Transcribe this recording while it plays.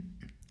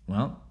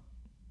Well,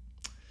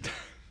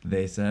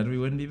 they said we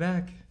wouldn't be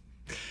back.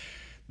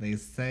 They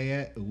say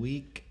it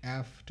week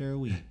after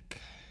week.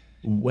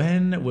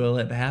 When will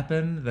it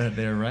happen that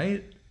they're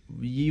right?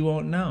 You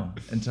won't know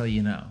until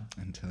you know.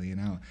 Until you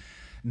know.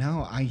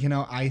 No,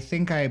 I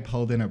think I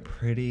pulled in a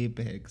pretty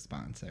big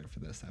sponsor for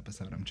this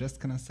episode. I'm just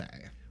going to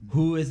say.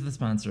 Who is the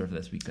sponsor of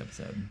this week's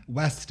episode?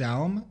 West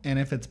Elm. And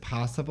if it's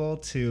possible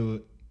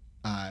to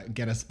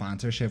get a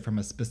sponsorship from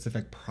a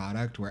specific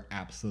product, we're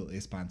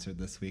absolutely sponsored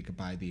this week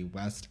by the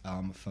West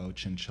Elm Faux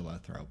Chinchilla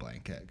Throw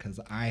Blanket. Because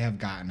I have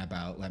gotten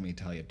about, let me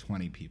tell you,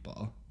 20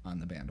 people on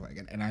the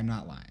bandwagon. And I'm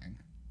not lying.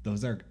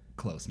 Those are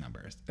close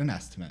numbers. An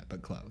estimate,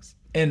 but close.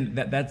 And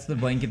that's the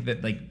blanket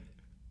that, like...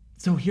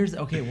 So here's...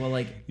 Okay, well,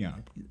 like... Yeah.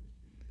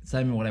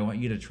 Simon, what I want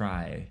you to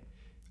try...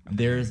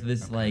 There's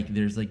this,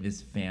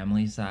 this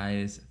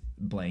family-size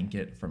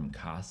blanket from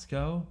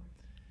Costco.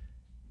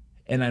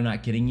 And I'm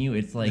not kidding you.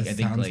 It's like... This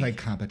sounds like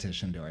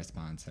competition to our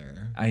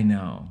sponsor. I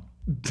know.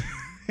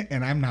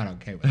 And I'm not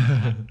okay with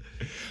that.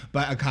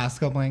 But a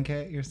Costco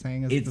blanket, you're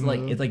saying, is it's the like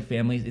move? it's like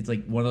families. It's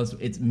like one of those.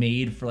 It's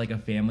made for like a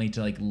family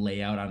to like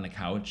lay out on the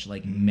couch,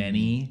 like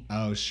many.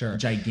 Oh, sure.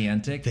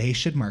 Gigantic. They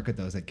should market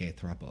those at gay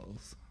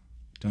thruples,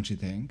 don't you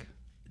think?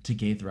 To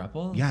gay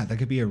thruples. Yeah, that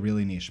could be a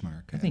really niche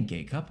market. I think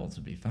gay couples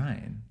would be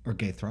fine. Or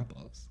gay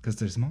thruples, because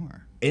there's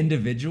more.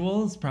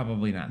 Individuals,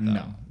 probably not. Though.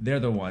 No.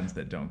 They're the ones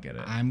that don't get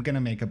it. I'm gonna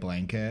make a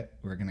blanket.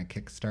 We're gonna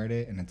kickstart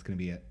it, and it's gonna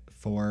be at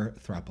 4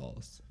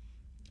 thruples.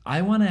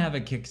 I want to have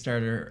a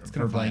Kickstarter for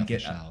gonna fly off the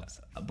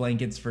shelves.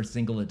 blankets for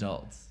single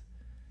adults.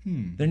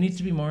 There needs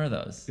to be more of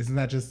those. Isn't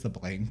that just the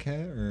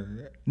blanket,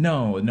 or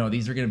No,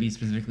 these are going to be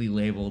specifically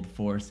labeled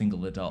for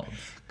single adults.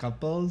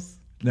 couples?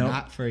 No,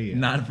 Not for you.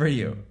 Not for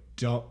you.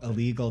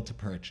 Illegal to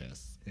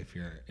purchase if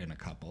you're in a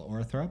couple or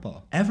a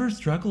throuple. Ever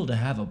struggle to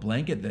have a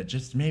blanket that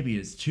just maybe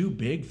is too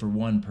big for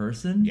one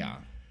person? Yeah.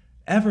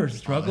 Ever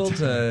struggle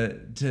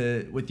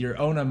to with your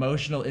own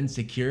emotional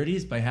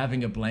insecurities by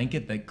having a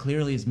blanket that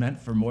clearly is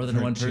meant for more than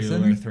For one 2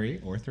 person? or 3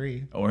 or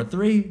 3, Or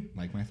 3?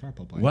 like my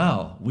throuple blanket.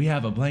 Well, we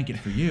have a blanket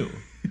for you.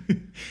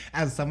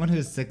 As someone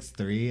who's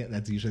 6'3",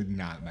 that's usually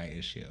not my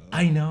issue.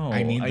 I know.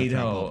 I need the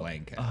know. throuple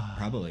blanket,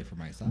 probably for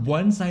myself.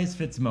 One size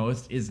fits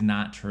most is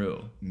not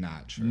true.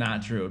 Not true.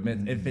 Not true.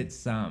 It fits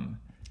some.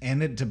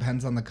 And it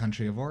depends on the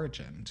country of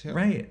origin, too.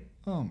 Right.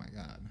 Oh, my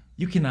God.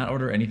 You cannot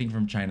order anything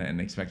from China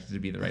and expect it to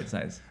be the right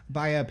size.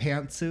 Buy a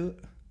pantsuit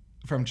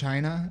from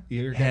China,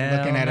 you're Hell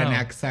looking at no. an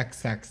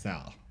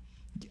XXXL.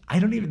 I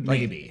don't even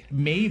Maybe.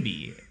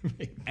 Maybe.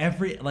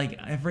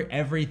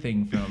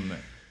 Everything from.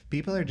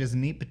 People are just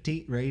neat,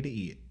 petite, ready to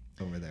eat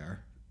over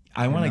there.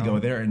 I want to know? go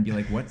there and be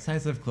like, what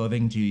size of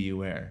clothing do you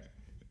wear?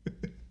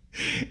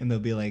 And they'll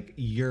be like,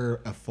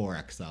 you're a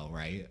 4XL,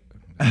 right?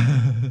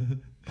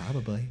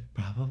 Probably.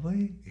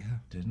 Probably. Yeah.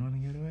 Didn't want to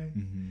get away.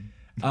 Mm-hmm.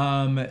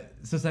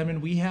 So Simon,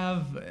 we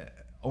have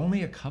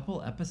only a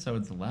couple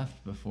episodes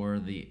left before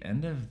the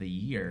end of the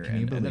year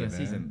Can you and end of believe the it?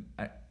 season.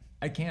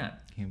 I can't.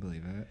 Can't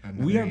believe it.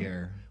 Another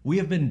year. We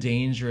have been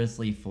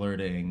dangerously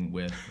flirting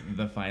with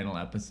the final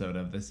episode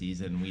of the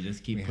season. We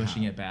just keep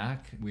pushing it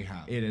back. We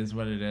have. It is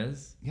what it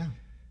is. Yeah.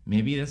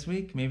 Maybe this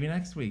week, maybe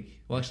next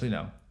week. Well, actually,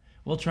 no.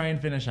 We'll try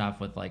and finish off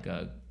with like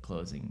a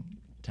closing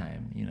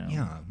time, you know.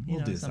 Yeah,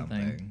 we'll do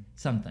something.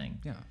 Something.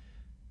 Yeah.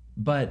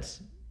 But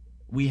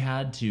we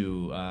had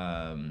to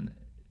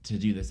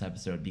do this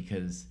episode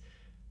because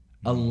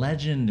a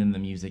legend in the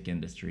music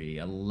industry,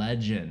 a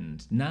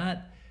legend,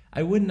 not...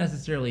 I wouldn't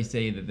necessarily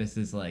say that this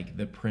is like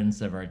the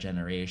prince of our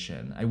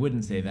generation. I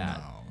wouldn't say that.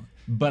 No.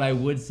 But I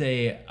would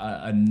say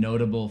a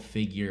notable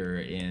figure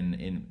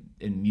in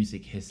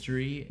music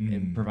history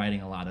and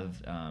providing a lot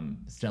of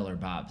stellar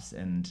bops.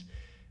 And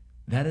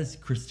that is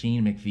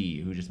Christine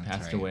McVie, who just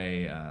passed right.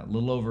 away a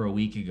little over a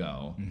week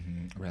ago.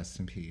 Mm-hmm. Rest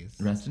in peace.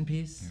 Rest in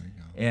peace. There we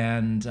go.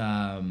 And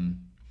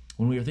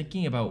when we were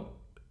thinking about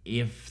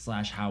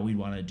how we'd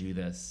want to do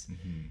this,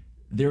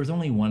 there was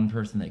only one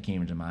person that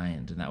came to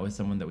mind, and that was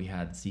someone that we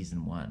had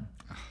season 1.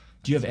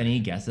 Do you have any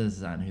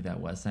guesses on who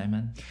that was,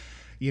 Simon?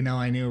 You know,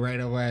 I knew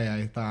right away.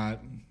 I thought,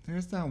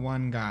 there's that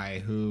one guy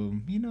who,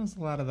 he knows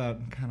a lot of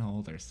that kind of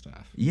older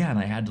stuff. Yeah, and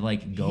I had to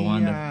like go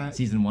on to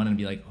season 1 and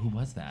be like, who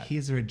was that?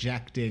 He's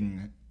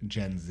rejecting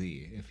Gen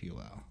Z, if you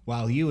will.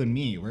 While you and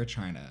me, we're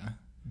trying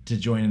To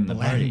join in the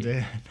blend party.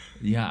 in.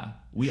 Yeah,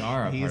 we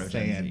are a He's part of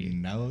Gen saying, Z.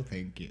 no,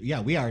 thank you.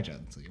 Yeah, we are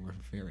Gen Z. We're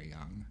very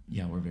young.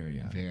 Yeah, we're very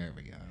young.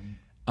 Very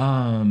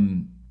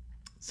young.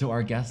 So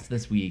our guest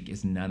this week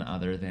is none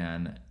other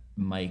than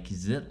Mike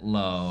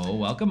Zitlow.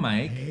 Welcome,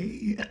 Mike.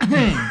 Hey.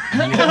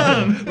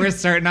 We're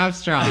starting off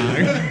strong.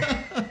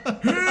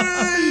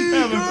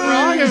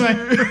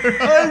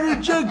 I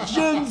reject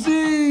Gen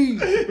Z.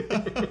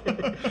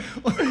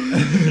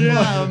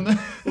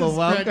 Well,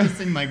 welcome.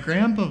 Practicing my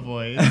grandpa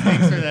voice.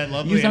 Thanks for that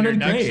lovely You sounded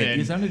introduction. great.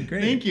 You sounded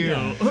great. Thank you.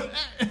 Yeah.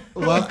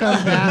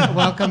 Welcome back.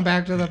 Welcome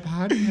back to the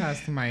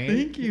podcast, Mike.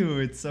 Thank you.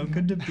 It's so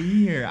good to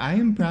be here. I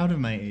am proud of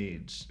my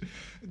age,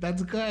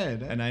 That's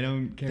good. and I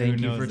don't care Thank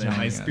who you knows for it. telling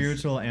My us.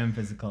 spiritual and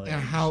physical age. And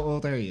how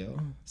old are you?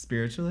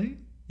 Spiritually,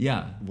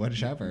 Yeah.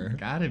 Whichever.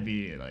 gotta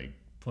be like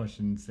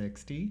pushing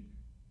 60.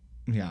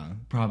 Yeah.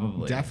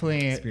 Probably.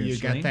 Definitely, you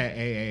Spiritually? get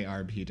the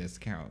AARP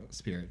discount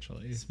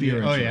spiritually.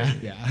 Spiritually. Oh, yeah.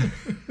 Yeah.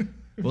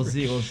 We'll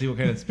see what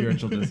kind of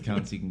spiritual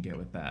discounts you can get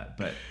with that.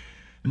 But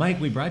Mike,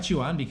 we brought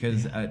you on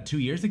because 2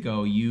 years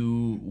ago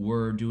you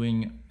were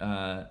doing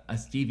a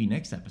Stevie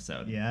Nicks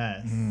episode.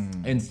 Yes.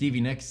 And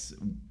Stevie Nicks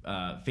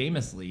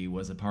famously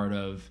was a part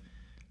of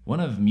one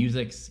of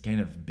music's kind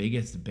of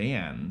biggest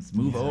bands.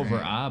 Move over,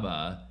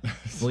 ABBA.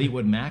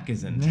 Fleetwood Mac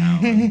is in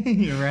town.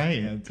 You're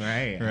right. That's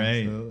right.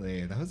 Right.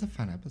 Absolutely. That was a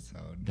fun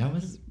episode. That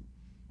was,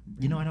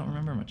 I don't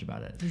remember much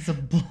about it. It's a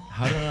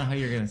I don't know how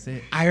you're gonna say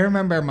it. I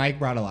remember Mike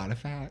brought a lot of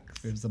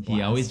facts. It was a He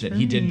blast always did. for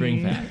He did bring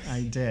me. facts.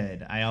 I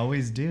did. I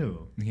always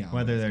do. He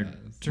Whether always they're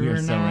does. true We are or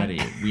so not. ready.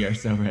 We are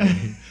so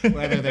ready.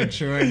 Whether they're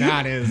true or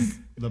not is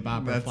the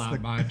bopper That's flop the-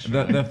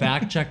 mantra. The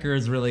fact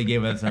checkers really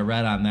gave us a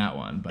red on that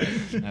one, but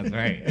That's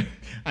right.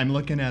 I'm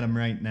looking at him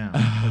right now.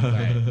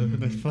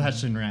 The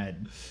flesh and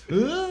red.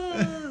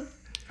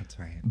 That's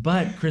right.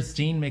 But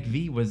Christine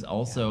McVie was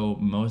also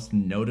most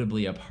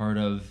notably a part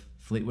of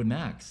Fleetwood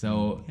Mac.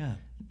 So Yeah.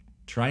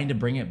 trying to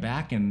bring it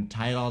back and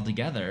tie it all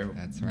together,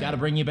 That's got to right.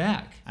 bring you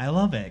back. I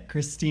love it.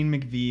 Christine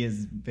McVie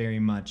is very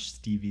much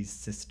Stevie's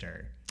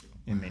sister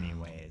in many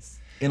ways.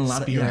 In a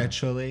lot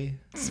Spiritually.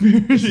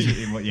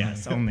 Spiritually, well,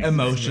 yes, only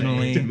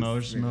Emotionally.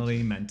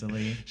 emotionally,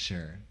 mentally.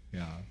 Sure.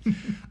 Yeah.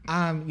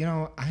 I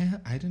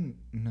didn't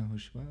know who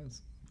she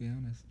was, to be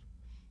honest.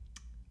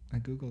 I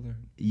Googled her.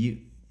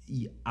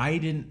 I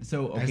didn't.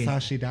 So okay, I saw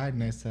she died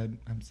and I said,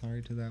 I'm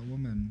sorry to that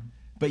woman.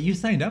 but you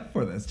signed up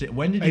for this.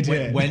 When did I you?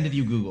 did. When did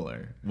you Google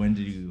her? When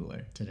did you Google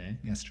her? Today.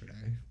 Yesterday.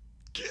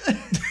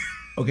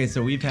 Okay,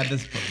 so we've had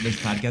this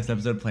podcast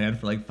episode planned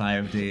for like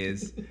 5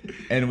 days,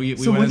 and we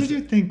So went what as- did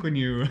you think when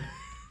you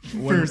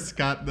When- first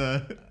got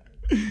the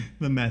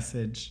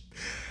message?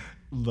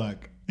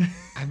 Look,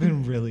 I've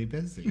been really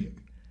busy.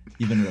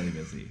 You've been really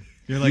busy.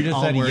 You're like you just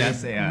all said worried.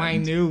 yes and My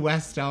new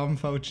West Elm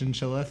Faux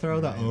Chinchilla throw,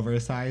 the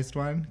oversized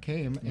one,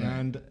 came,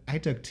 and I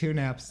took 2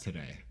 naps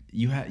today.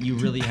 you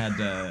really had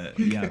to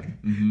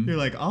mhm. You're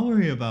like, I'll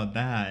worry about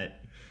that.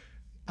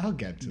 I'll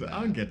get to that.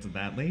 I'll get to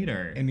that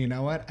later. And you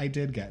know what? I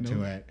did get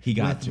to it. He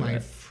got with to my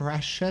it.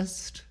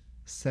 freshest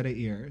set of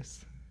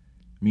ears.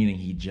 Meaning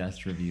he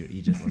just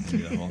listened to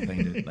the whole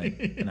thing like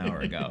an hour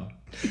ago.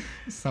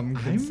 Some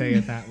could say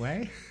it that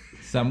way.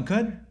 Some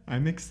could.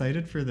 I'm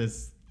excited for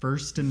this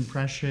first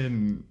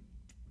impression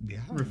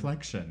Yeah.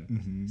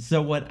 reflection.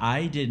 So what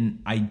I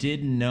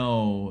did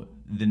know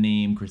the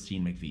name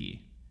Christine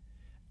McVie.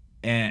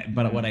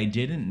 But what I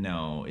didn't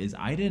know is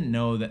I didn't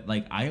know that,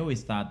 like, I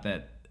always thought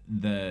that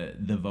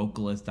the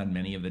vocalist on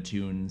many of the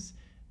tunes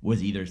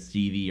was either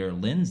Stevie or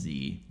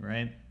Lindsay.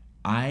 Right?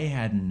 I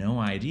had no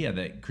idea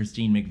that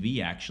Christine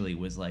McVie actually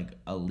was like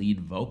a lead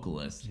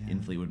vocalist in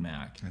Fleetwood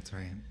Mac. That's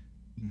right.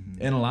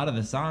 And a lot of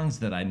the songs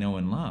that I know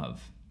and love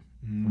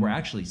were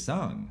actually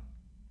sung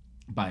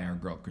by our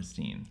girl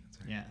Christine.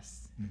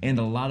 Yes. And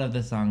a lot of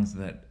the songs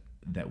that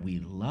we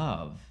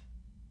love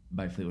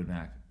by Fleetwood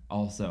Mac,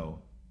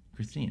 also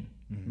Christine.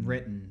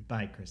 Written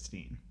by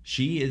Christine.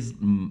 She is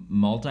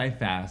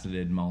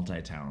multifaceted,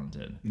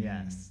 multi-talented.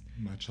 Yes.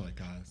 Much like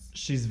us.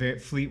 She's very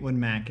Fleetwood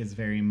Mac is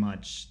very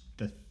much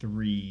the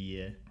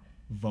 3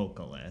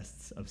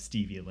 vocalists of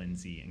Stevie,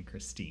 Lindsay, and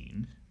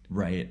Christine.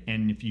 Right.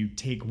 And if you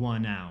take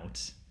one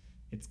out,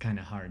 it's kind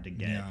of hard to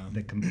get Yeah.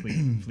 the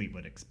complete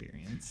Fleetwood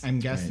experience. I'm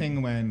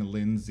guessing when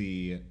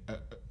Lindsay,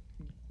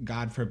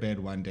 God forbid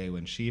one day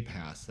when she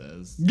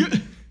passes,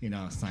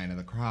 sign of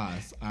the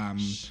cross,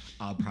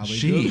 I'll probably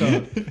She.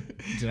 Google.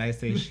 Did I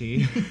say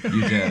she?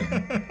 You did.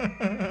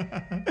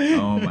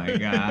 Oh my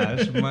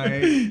gosh,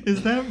 Mike.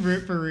 Is that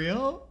for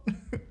real?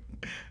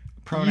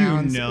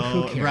 Pronouns, You know,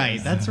 who cares?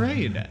 right? That's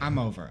right. I'm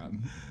over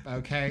them.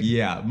 Okay.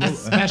 Yeah.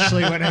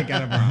 Especially when I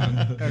get them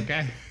wrong.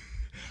 Okay.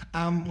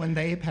 When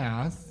they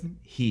pass,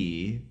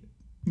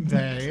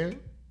 they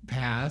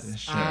pass.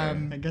 Sure. I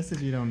guess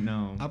if you don't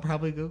know, I'll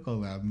probably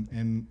Google them,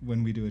 and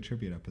when we do a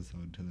tribute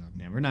episode to them.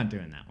 yeah, we're not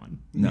doing that one.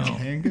 No. You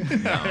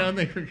think? I don't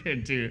think we're gonna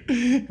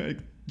do.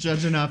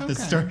 Judging off the Okay.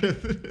 start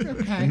of the,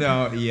 Okay.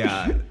 No,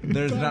 yeah.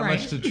 There's not Alright.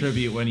 much to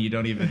tribute when you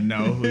don't even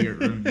know who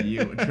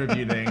you're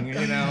tributing,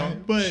 you know?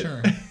 but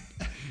Sure.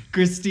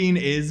 Christine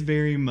is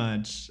very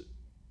much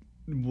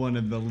one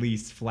of the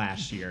least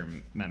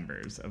flashier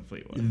members of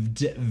Fleetwood.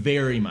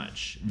 Very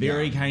much.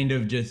 Very kind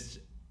of just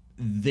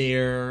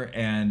there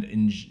and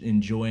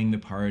enjoying the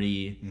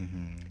party.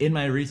 In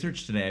my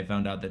research today, I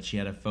found out that she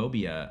had a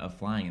phobia of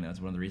flying, and that's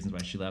one of the reasons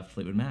why she left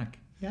Fleetwood Mac.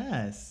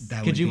 Yes. That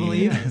Could would you be-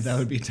 believe? That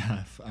would be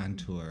tough on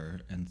tour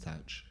and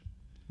such.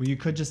 Well, you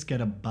could just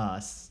get a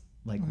bus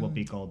like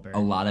Whoopi Goldberg. A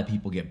lot of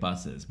people get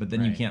buses, but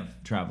then you Right. can't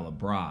travel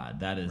abroad.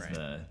 That is Right.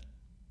 the...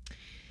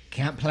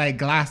 Can't play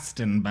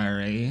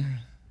Glastonbury.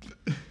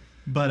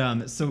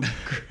 But so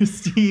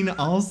Christine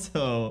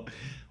also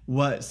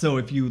so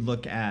if you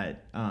look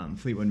at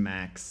Fleetwood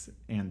Mac's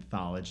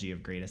anthology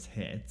of greatest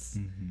hits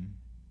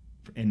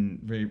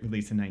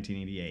released in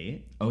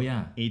 1988, Oh,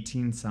 yeah.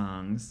 18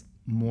 songs,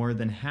 more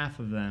than half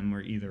of them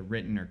were either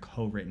written or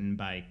co-written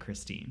by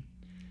Christine.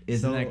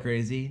 Isn't So, that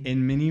crazy?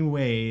 In many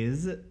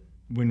ways,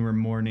 when we're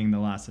mourning the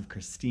loss of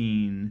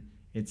Christine,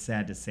 it's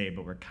sad to say,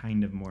 but we're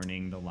kind of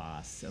mourning the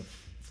loss of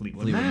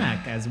Fleetwood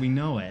Mac as we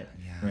know it.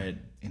 Yeah. Right.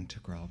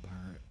 Integral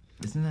part.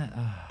 Isn't that?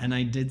 And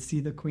I did see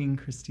the Queen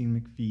Christine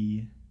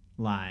McVie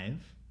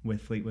live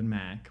with Fleetwood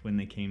Mac when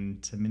they came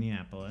to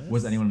Minneapolis.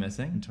 Was anyone in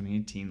missing?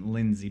 2018?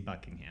 Lindsey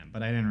Buckingham,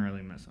 but I didn't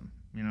really miss him.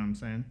 You know what I'm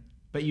saying?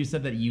 But you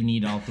said that you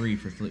need all three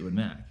for Fleetwood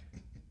Mac.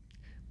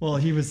 Well,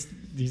 he's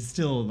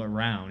still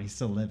around. He's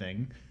still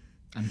living.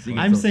 So you can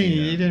I'm still saying see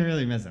you him. didn't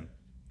really miss him.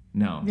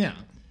 No. Yeah.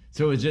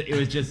 So it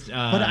was just.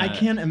 But I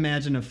can't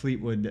imagine a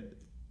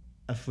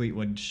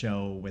Fleetwood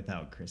show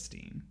without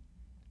Christine.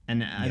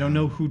 And I don't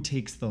know who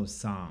takes those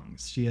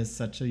songs. She has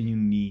such a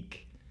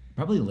unique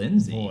Probably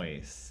Lindsay.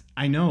 voice.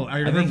 I know.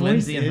 I think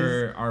Lindsay and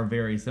her are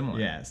very similar.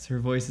 Yes, her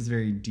voice is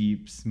very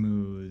deep,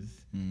 smooth.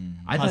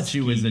 I thought she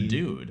was a husky.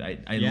 dude. I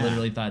Yeah.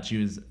 literally thought she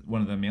was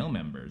one of the male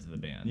members of the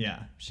band.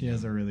 Yeah, she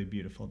has a really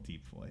beautiful,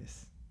 deep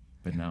voice.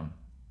 But no,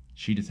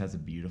 she just has a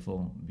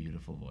beautiful,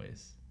 beautiful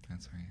voice.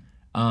 That's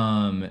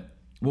right.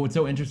 Well, what's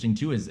so interesting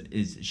too is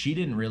she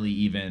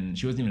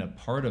wasn't even a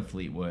part of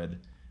Fleetwood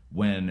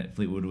when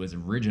Fleetwood was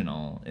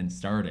original and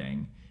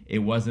starting. It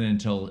wasn't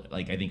until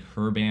I think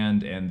her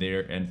band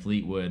and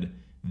Fleetwood,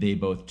 they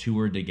both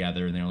toured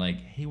together and they're like,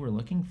 hey, we're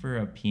looking for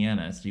a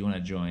pianist. Do you want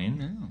to join?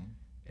 No.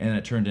 And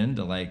it turned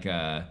into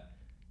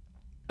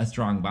a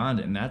strong bond,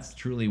 and that's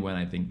truly when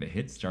I think the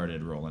hits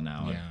started rolling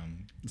out. Yeah.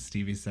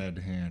 Stevie said,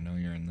 "Hey, I know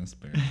you're in this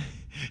band."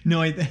 No,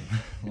 Let me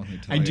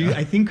tell I do. ya.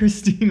 I think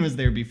Christine was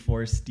there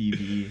before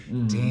Stevie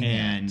Dang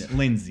and it.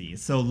 Lindsay.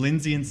 So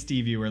Lindsay and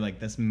Stevie were like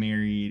this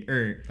married,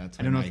 or That's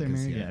I don't know why if they're Mike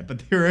is married here. yet, but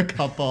they were a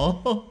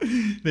couple.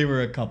 They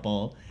were a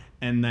couple,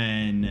 and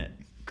then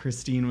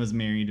Christine was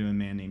married to a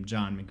man named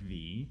John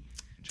McVie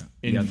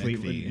in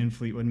Yeah,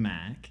 Fleetwood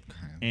Mac. Okay.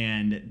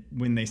 And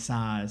when they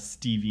saw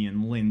Stevie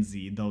and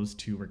Lindsay, those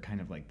two were kind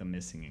of like the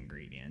missing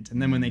ingredient.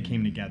 And then when they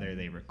came together,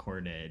 they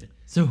recorded.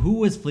 So who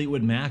was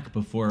Fleetwood Mac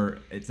before?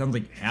 It sounds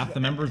like half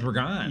the members were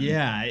gone.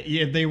 Yeah,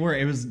 they were.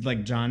 It was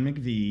like John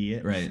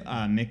McVie, Right.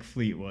 Mick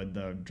Fleetwood,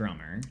 the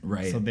drummer.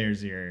 Right. So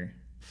there's your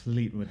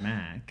Fleetwood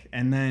Mac.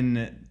 And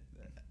then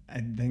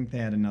I think they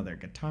had another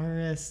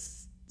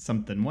guitarist,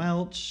 something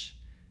Welch.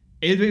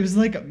 It was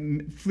like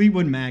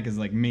Fleetwood Mac is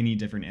like many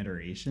different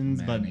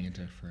iterations, Many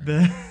different.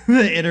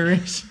 the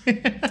iteration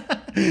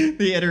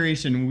the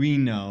iteration we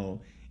know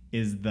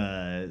is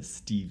the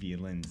Stevie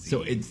Lindsay.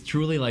 So it's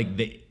truly like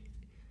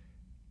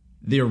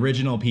the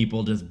original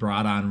people just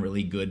brought on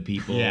really good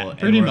people. yeah, and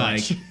pretty were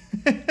much.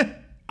 like,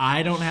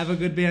 I don't have a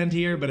good band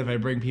here, but if I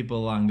bring people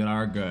along that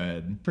are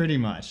good. Pretty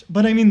much.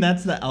 But I mean,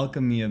 that's the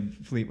alchemy of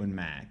Fleetwood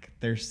Mac.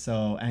 They're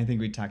so, and I think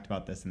we talked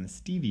about this in the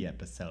Stevie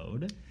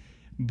episode,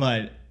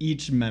 but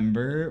each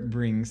member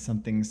brings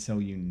something so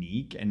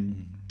unique,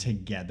 and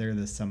together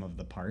the sum of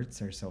the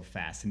parts are so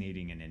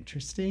fascinating and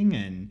interesting.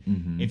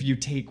 And if you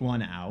take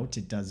one out,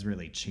 it does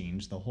really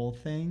change the whole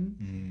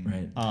thing.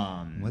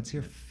 Right. What's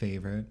your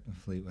favorite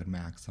Fleetwood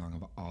Mac song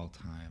of all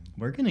time?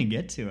 We're going to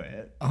get to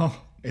it. Oh,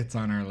 it's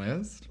on our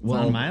list. It's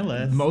on my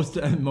list.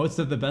 Most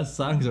of the best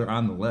songs are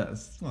on the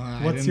list. Well,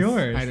 What's I didn't-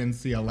 yours? I didn't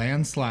see a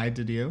landslide.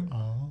 Did you?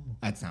 Oh.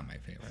 That's not my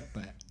favorite,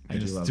 but I I do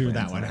just love threw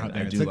that one Landslide. out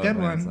there. I It's do a love good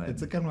one. Landslide.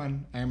 It's a good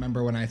one. I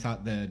remember when I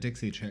thought the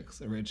Dixie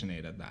Chicks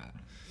originated that.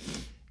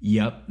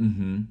 Yep.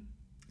 Mm-hmm.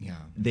 Yeah.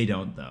 They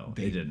don't though.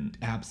 They didn't.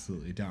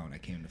 Absolutely don't. I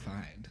came to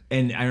find.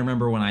 And I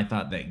remember when I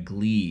thought that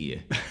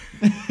Glee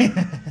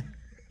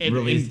It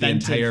released the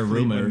invented entire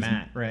Fleetwood Rumors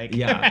Mac, right?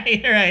 Yeah.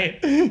 right.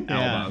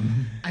 Yeah.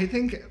 album. I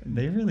think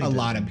They really a did.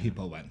 lot of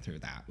people went through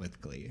that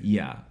with Glee.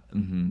 Yeah.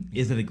 Mm-hmm.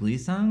 Is it a Glee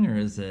song or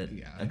is it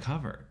Yeah. a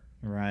cover?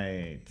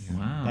 Right.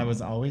 Wow. That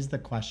was always the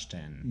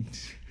question.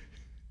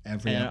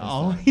 Every And it episode.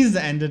 always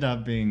ended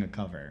up being a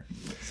cover.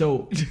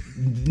 So,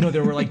 no,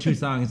 there were like two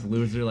songs.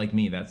 "Loser Like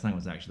Me." That song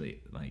was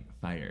actually like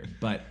fire.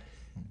 But,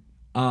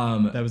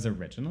 That was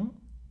original?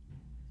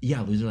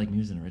 yeah, "Loser Like Me"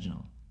 was an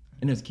original,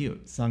 and it was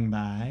cute. Sung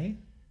by?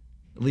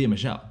 Leah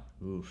Michelle.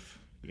 Oof.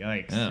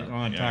 Yikes. Oh, You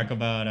want to yeah. talk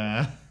about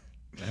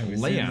Have you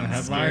seen the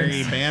Lance.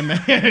 scary headlines? band?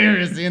 Have you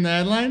ever seen the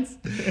headlines?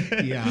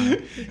 Yeah.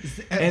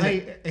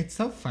 And- It's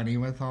so funny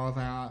with all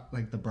that,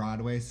 like the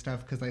Broadway stuff,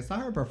 because I saw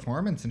her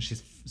performance and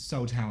she's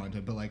so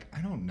talented, but like,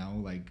 I don't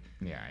know, like,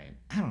 Yeah.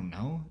 I don't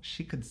know.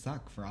 She could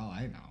suck for all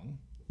I know.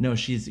 No,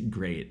 she's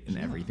great in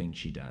everything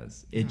she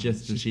does. It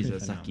just she's she's a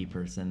pretty sucky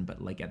person,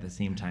 but like at the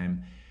same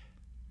time,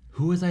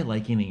 who was I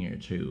likening her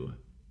to?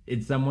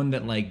 It's someone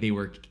that like they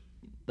were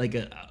like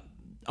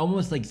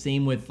almost like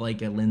same with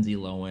like a Lindsay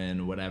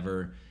Lohan,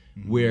 whatever,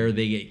 where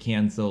they get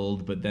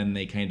canceled, but then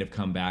they kind of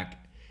come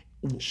back.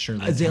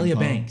 Shirley Azalea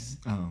Temple. Banks.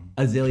 Oh,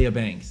 Azalea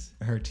Banks.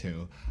 her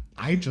too.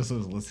 I just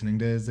was listening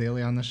to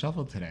Azalea on the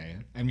Shuffle today.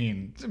 I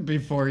mean,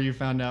 Before you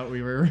found out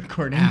we were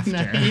recording After.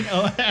 tonight?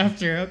 Oh,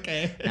 after.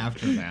 Okay.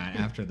 after that,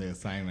 after the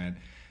assignment,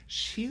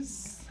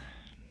 she's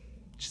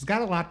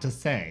got a lot to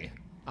say.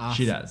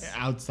 She does.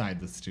 Outside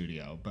the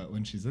studio, but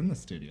when she's in the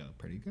studio,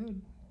 pretty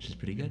good. She's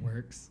pretty good.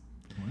 Works.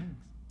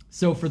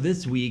 So for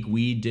this week,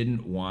 we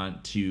didn't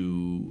want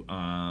to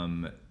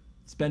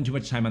spend too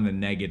much time on the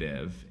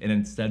negative and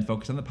instead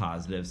focus on the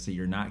positive, so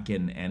you're not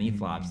getting any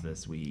flops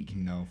this week.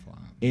 No flop.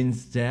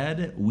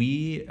 Instead,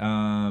 we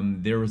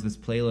there was this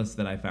playlist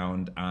that I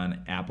found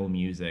on Apple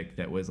Music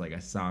that was like a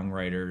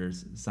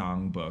songwriter's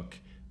songbook,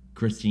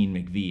 Christine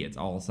McVie. It's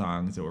all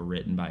songs that were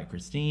written by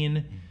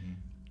Christine.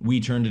 We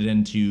turned it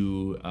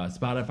into a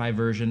Spotify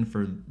version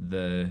for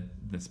the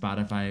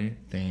Spotify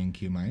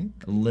Thank you,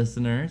 Mike.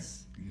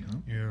 listeners.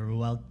 You're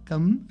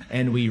welcome.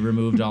 And we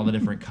removed all the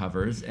different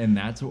covers, and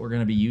that's what we're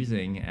going to be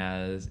using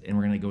and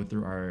we're going to go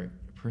through our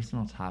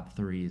personal top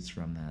threes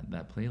from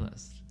that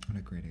playlist. What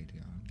a great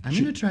idea. I'm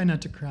gonna try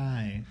not to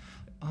cry.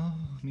 Oh,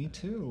 me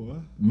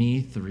too.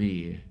 Me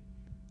 3.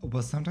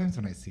 Well, sometimes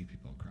when I see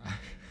people cry,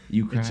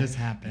 You cry? It just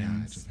happens.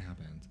 yeah, it just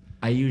happens.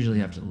 I usually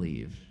have to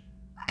leave.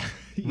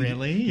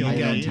 Really? You I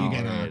get- don't you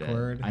get tolerate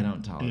awkward? it. I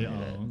don't tolerate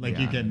Oh, it. like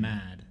yeah. you get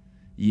mad.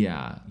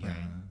 Yeah. Yeah.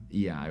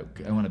 Yeah.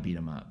 I want to beat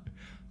him up.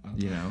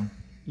 You know?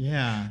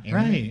 Yeah.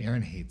 Aaron, Right.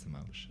 Aaron hates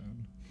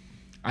emotion.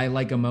 I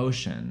like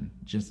emotion,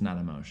 just not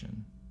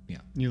emotion.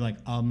 You like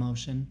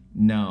emotion?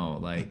 No,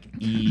 like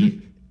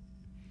E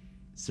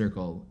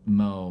circle,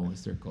 Mo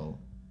circle,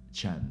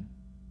 Chen,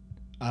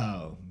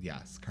 Oh,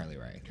 yes, Carly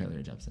Rae. Carly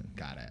Rae Jepsen.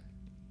 Got it.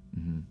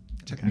 Mm-hmm.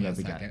 Took me Yeah, a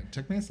we got second.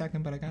 Took me a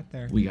second, but I got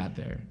there. We got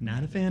there.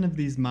 Not a fan of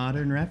these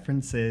modern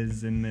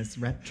references in this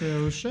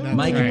retro show. That's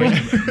Mike,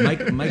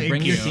 right. Mike,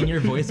 bring your senior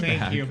voice back.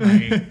 Thank you,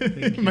 Mike.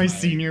 Thank you, My Mike.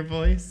 senior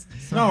voice.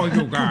 No,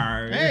 you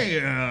guys. Hey,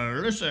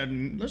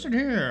 listen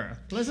here.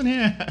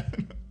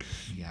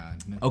 Yeah.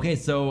 no- Okay,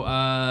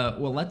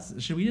 so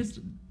should we just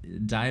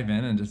dive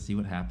in and just see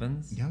what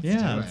happens?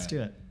 Yeah, let's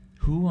do it.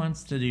 Who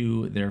wants to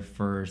do their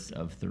first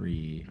of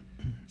 3?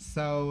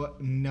 So,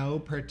 no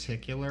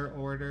particular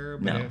order,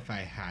 but No. if I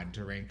had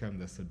to rank them,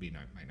 this would be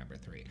my number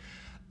 3.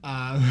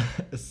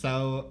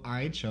 So,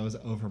 I chose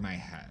Over My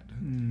Head,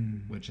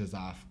 which is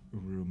off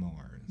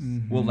Rumors.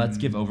 Well, let's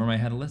give Over My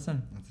Head a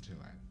listen. Let's do it.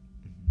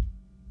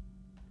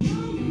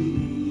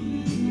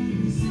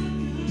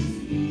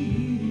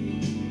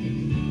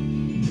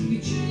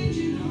 You're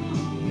changing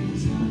all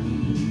the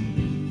time.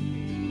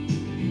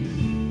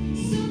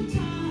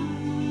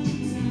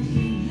 Sometimes I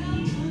can't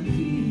help but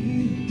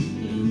feel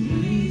that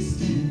I'm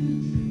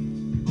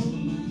wasting all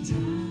my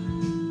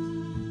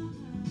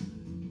time.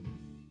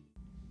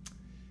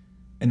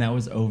 And that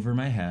was Over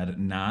My Head,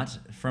 not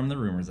from the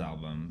Rumors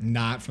album,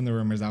 Not from the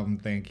Rumors album,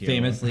 thank you.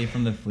 famously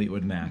from the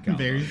Fleetwood Mac album.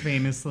 Very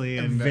famously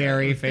and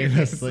Very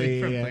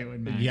famously. from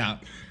Fleetwood Mac. Yeah.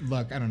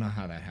 Look, I don't know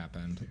how that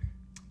happened.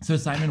 So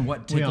Simon,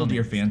 what We all tickled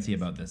your make fancy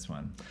about this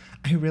one?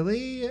 I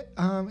really,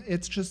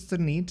 it's just a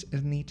neat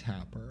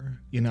tapper,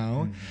 you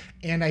know?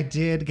 And I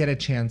did get a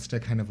chance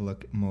to kind of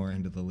look more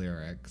into the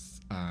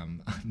lyrics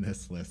on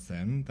this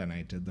listen than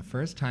I did the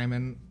first time.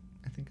 And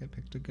I think I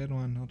picked a good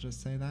one. I'll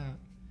just say that.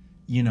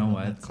 You know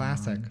what?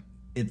 Classic.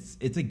 It's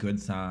a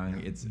good song.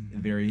 It's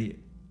very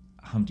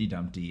Humpty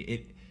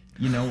Dumpty.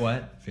 You know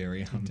what?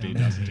 Very Humpty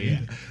Dumpty.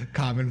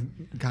 Common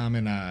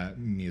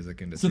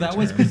music industry. So that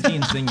was term.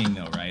 Christine singing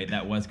though, right?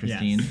 That was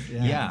Christine.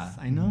 Yes, Yeah.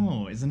 I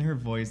know. Isn't her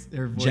voice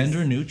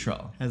Gender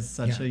neutral. has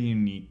such Yeah. a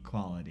unique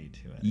quality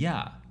to it.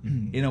 Yeah.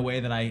 In a way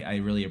that I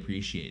really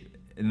appreciate.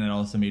 And it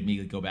also made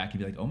me go back and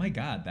be like, oh my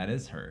God, that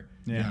is her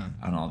Yeah.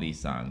 on all these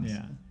songs.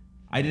 Yeah.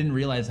 I didn't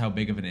realize how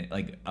big of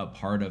a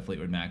part of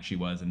Fleetwood Mac she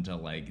was until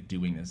like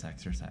doing this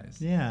exercise.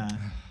 Yeah.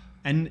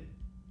 And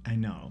I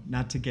know,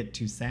 not to get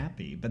too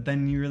sappy, but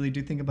then you really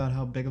do think about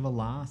how big of a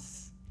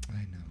loss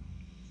I know.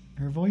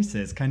 her voice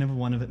is. Kind of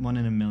one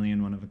in a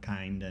million, one of a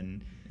kind.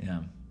 And,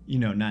 Yeah. you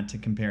know, not to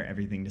compare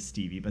everything to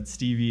Stevie, but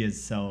Stevie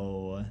is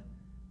so,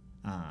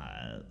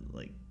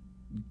 like,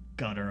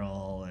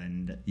 guttural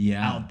and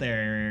Yeah. out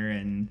there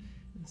and,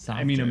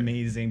 Softer. I mean,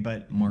 amazing,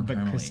 but More but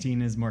caramely.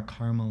 Christine is more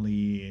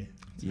caramely,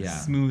 Yeah.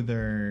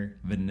 smoother.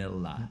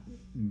 Vanilla.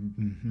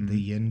 The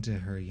yin to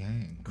her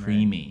yang.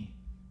 Creamy.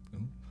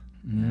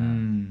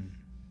 Mm.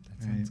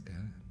 That sounds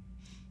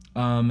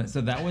good.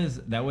 So that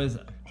was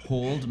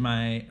Over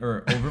My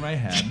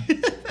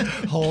Head.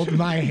 Hold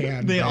my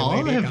hand. They by all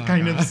Lady have Gaga.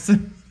 kind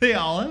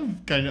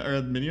of,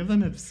 or many of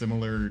them have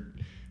similar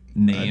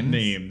Names.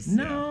 names,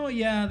 No,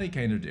 yeah, they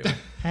kind of do.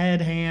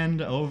 head,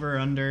 hand, over,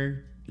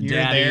 under, here,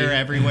 Daddy. there,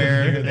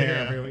 everywhere. Here, there,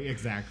 Yeah. everywhere.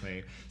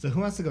 Exactly. So who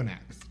wants to go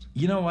next?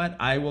 You know what?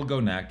 I will go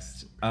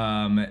next.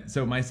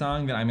 So my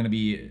song that I'm gonna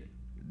be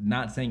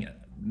not saying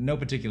no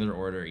particular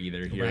order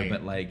either here, Right.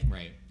 but like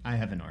Right. I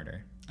have an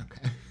order.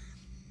 Okay.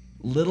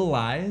 Little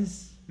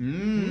Lies.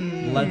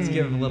 Mm. Let's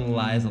give Little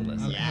Lies a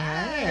listen.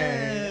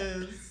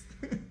 Yes.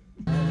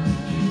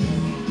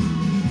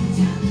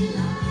 Tell me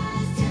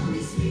lies, tell me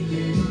sweet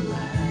little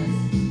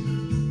lies.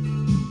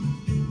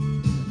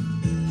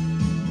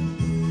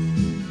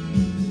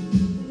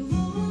 Though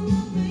I'm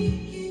not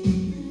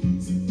making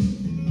it,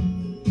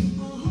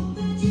 I hope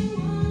that you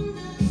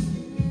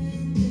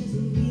understand. There's a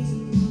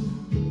reason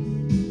why.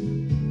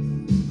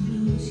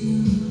 Close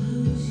your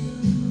eyes.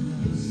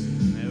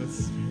 That was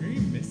very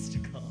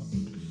mystical.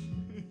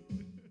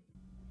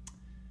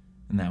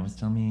 And that was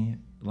Tell Me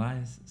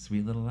Lies,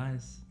 Sweet Little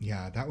Lies.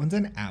 Yeah, that one's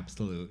an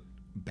absolute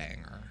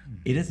banger.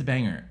 It is a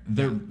banger.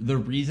 The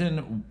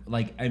reason,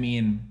 like, I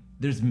mean,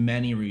 there's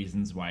many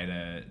reasons why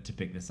to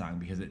pick this song,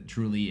 because it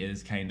truly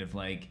is kind of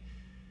like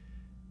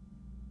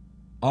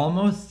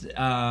almost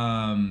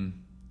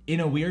in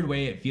a weird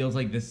way. It feels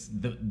like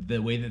the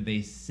way that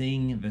they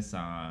sing the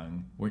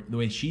song, or the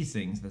way she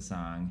sings the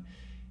song,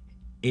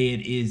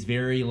 it is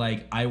very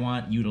like, I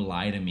want you to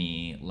lie to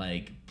me,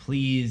 like,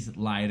 please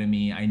lie to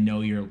me, I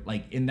know you're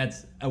like, and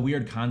that's a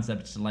weird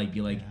concept to like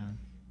be like,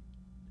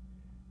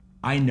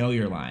 I know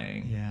you're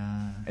lying.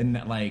 Yeah. And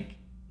that, like,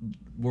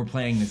 we're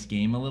playing this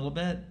game a little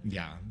bit.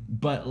 Yeah.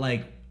 But,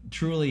 like,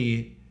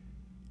 truly,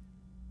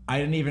 I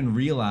didn't even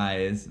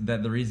realize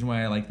that the reason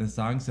why I like this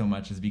song so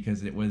much is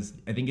because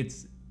I think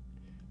it's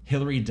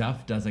Hilary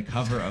Duff does a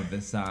cover of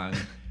this song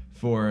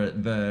for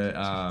the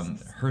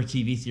her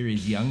TV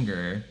series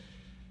Younger.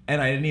 And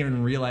I didn't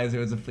even realize it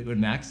was a Fleetwood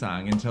Mac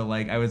song until,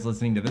 like, I was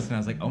listening to this and I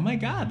was like, oh my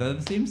God, they're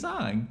the same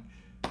song.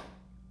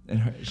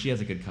 And she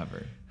has a good cover.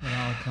 It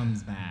all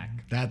comes back.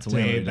 That's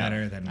Totally way not.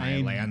 better than my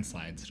I-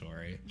 landslide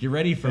story. Get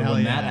ready for Hell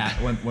when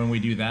yeah. when we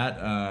do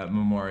that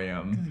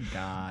memoriam.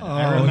 God.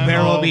 Oh,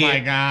 there will be. Oh my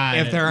God.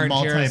 If there aren't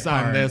tears on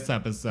Multi-part. this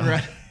episode.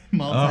 Right.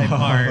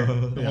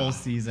 Multi-part, the Yeah. whole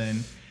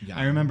season. Yeah.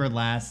 I remember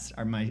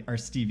our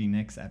Stevie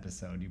Nicks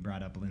episode, you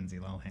brought up Lindsay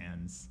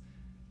Lohan's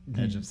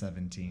Edge of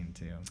 17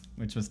 too,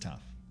 which was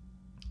tough.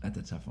 That's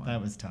a tough one.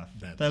 That was tough.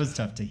 That's that was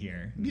tough to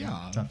hear.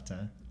 Yeah. Tough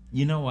to.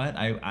 You know what?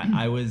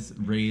 I was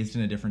raised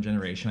in a different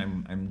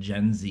generation. I'm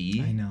Gen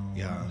Z. I know.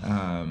 Yeah.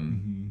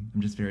 I'm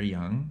just very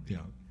young. Yeah.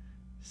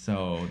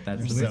 So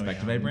that's You're the so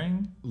perspective I young.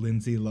 bring.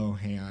 Lindsay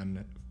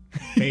Lohan,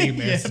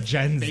 famous Yes,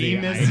 Gen Z.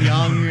 famous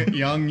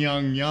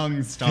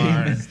young star.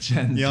 Famous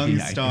Gen Z young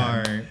icon.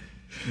 star.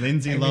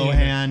 Lindsay I mean-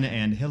 Lohan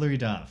and Hilary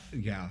Duff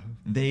Yeah.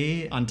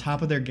 They on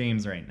top of their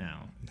games right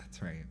now.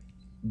 That's right.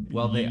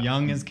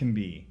 Young as can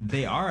be.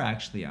 They are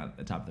actually at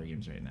the top of their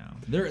games right now.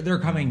 They're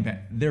coming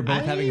back. They're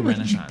both having a would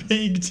renaissance.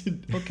 beg to-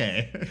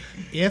 okay.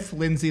 If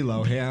Lindsay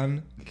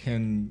Lohan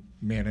can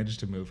manage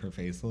to move her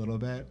face a little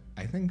bit,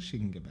 I think she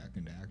can get back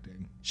into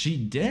acting. She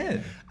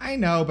did. I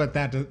know, but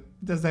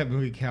does that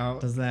movie count?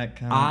 Does that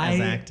count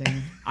as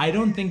acting? I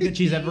don't think that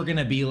she's ever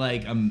gonna be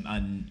like a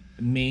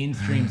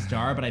mainstream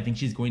star, but I think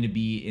she's going to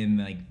be in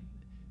like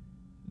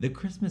the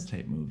Christmas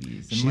type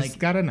movies and She's like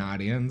got an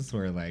audience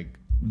where like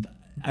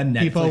a Netflix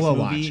people will movie.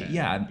 watch it.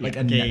 Yeah, like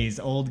a Gays,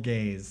 old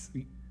gays.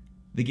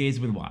 the gays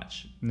would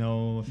watch.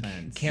 No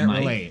offense. can't Mike?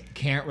 relate.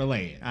 Can't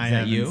relate. I that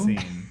haven't you?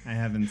 seen. I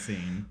haven't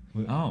seen.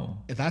 Oh,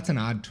 That's an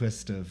odd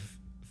twist of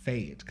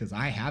fate because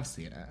I have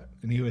seen it,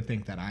 and you would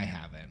think that I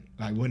haven't.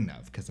 I wouldn't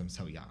have because I'm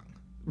so young.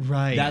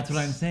 Right. that's what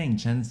I'm saying.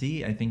 Gen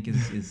Z, I think,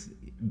 is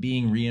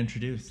being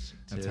reintroduced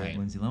to That's right.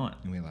 Lindsay Lohan,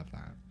 And we love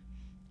that.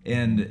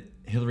 and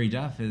Hilary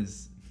Duff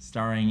is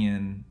starring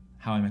in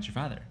How I Met Your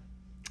Father.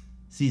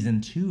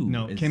 Season 2.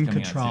 No, is Kim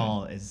coming out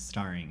Cattrall is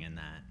starring in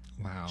that.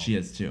 Wow. soon. She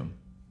is too.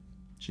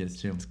 She is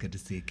too. It's good to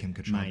see Kim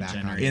Cattrall My back on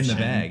generation. In the set.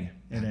 bag.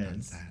 It Back on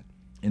is. set.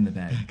 In the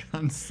bag.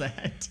 On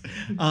set.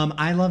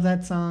 I love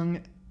that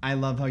song. I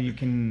love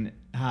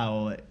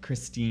how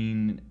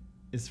Christine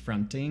is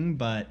fronting,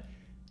 but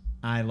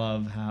I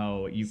love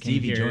how you can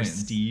Stevie hear joins.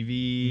 Stevie,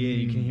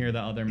 you can hear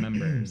the other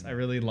members. I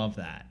really love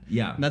that.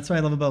 Yeah. And that's what I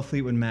love about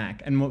Fleetwood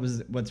Mac. And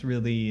what's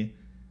really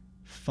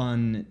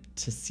fun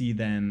to see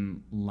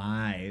them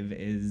live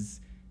is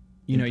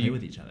They play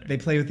with each other. They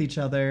play with each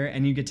other,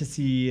 and you get to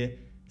see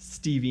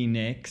Stevie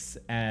Nicks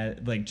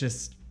at like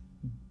just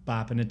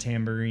bopping a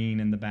tambourine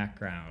in the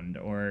background,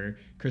 or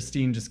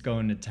Christine just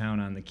going to town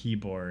on the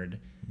keyboard,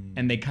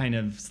 and they kind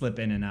of slip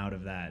in and out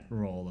of that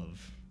role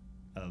of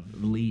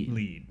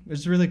Lead. which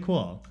is really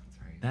cool.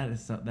 That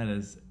is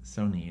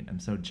so neat. I'm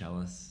so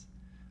jealous.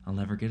 I'll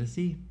never get to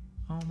see.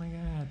 Oh my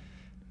god.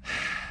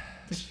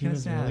 It's She kinda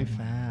was sad. really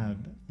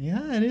fab.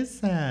 Yeah, it is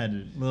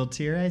sad. Little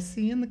tear I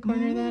see in the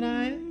corner of that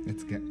eye.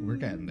 We're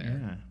getting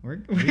there. Yeah,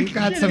 We've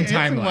got some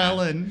time left.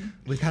 welling.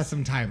 We've got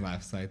some time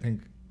left, so I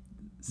think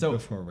So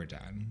before we're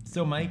done.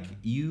 So Mike,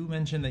 you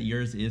mentioned that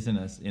yours is in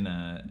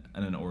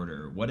an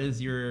order. What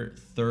is your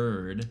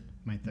third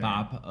My third.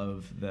 bop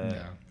of the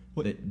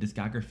Yeah. the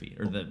discography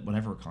or the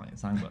whatever we're calling it,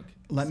 songbook?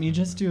 Let me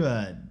just do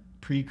a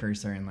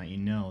precursor and let you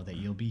know that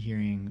you'll be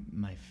hearing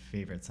my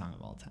favorite song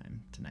of all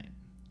time tonight.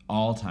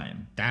 All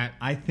time. That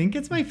I think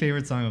it's my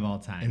favorite song of all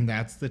time. and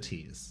that's the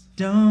tease.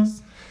 Don't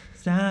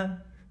stop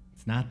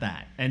It's not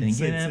that. And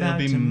thinking it'll about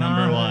be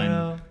tomorrow.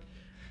 number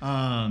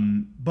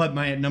 1. But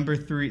my number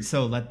 3,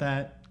 so let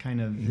that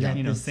kind of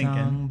Let the sink in.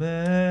 song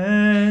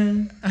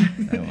burn. I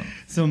won't.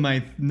 So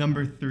my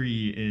number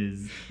 3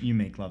 is You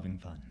Make Loving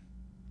Fun.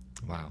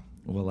 Wow.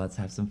 Well, let's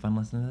have some fun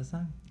listening to this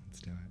song. Let's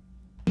do it.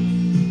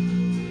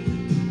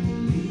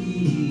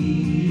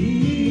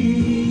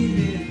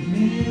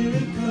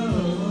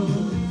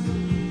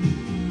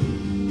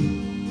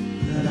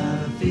 But I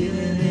have a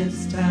feeling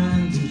it's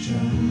time to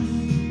try.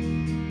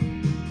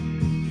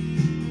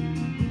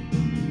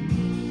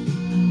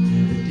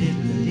 Never did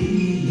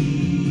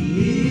believe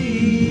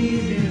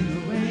in the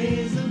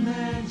ways of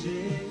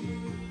magic.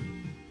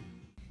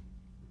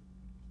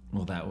 Well,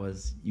 Well, that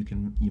was You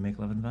Make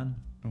Love and Fun.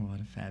 Oh, what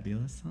a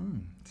fabulous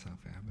song. So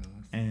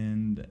fabulous.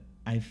 And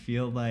I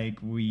feel like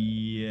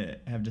we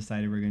have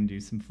decided we're going to do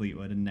some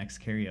Fleetwood and next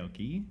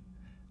karaoke.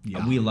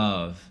 Yeah. We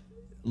love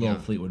Little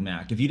Yeah. Fleetwood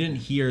Mac. If you didn't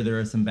hear, there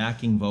are some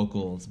backing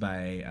vocals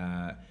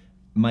by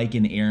Mike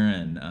and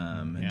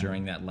Aaron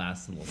during that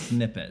last little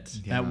snippet.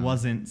 Yeah. That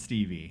wasn't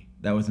Stevie.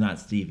 That was not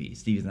Stevie.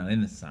 Stevie's not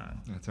in this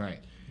song. That's right.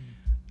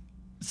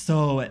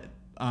 So,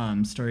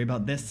 story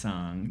about this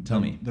song. Tell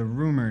me. The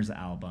Rumors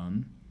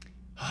album.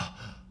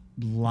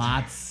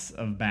 Lots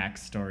of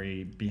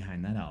backstory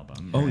behind that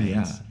album. Oh right?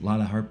 yeah, a lot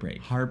of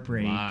heartbreak.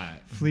 Heartbreak.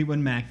 Lot. Fleetwood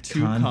Mac, two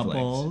Conflict.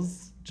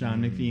 couples.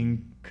 John McVie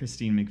and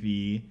Christine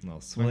McVie.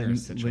 Little swinger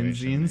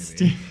Lindsay and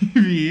situation,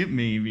 Stevie,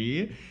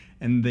 maybe.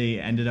 And they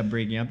ended up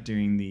breaking up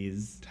during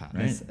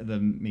Right. the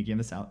making of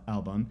this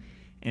album.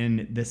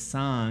 And this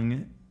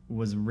song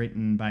was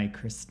written by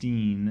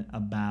Christine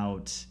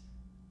about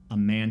a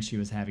man she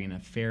was having an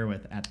affair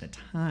with at the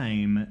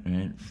time,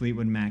 Right.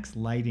 Fleetwood Mac's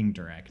lighting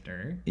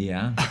director.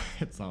 Yeah.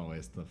 It's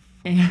always the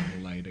And-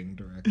 fucking lighting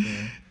director.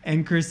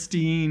 And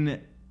Christine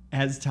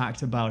has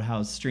talked about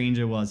how strange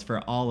it was for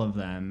all of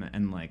them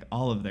and like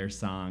all of their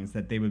songs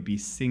that they would be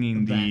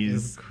singing That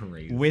is these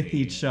crazy. with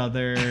each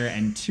other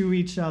and to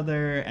each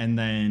other, and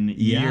then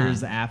Yeah.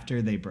 years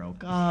after they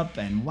broke up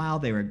and while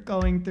they were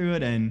going through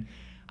it. And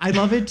I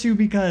love it too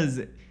because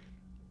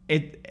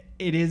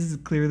it is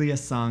clearly a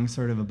song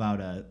sort of about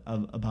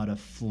a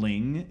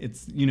fling.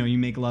 It's, you know, you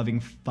make loving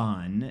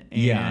fun,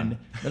 and Yeah.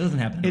 That doesn't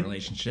happen in it-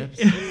 relationships.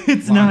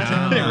 it's Well,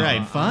 not no.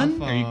 right.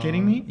 Fun? Are you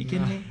kidding me? You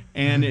kidding me?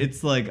 And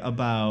it's like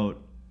about,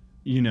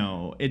 you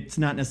know, it's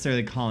not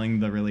necessarily calling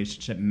the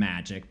relationship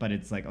magic, but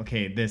it's like,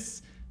 okay,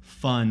 this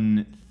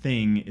fun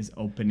thing is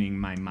opening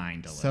my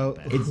mind a So-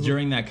 little bit. It's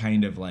during that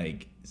kind of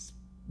like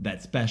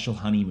that special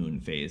honeymoon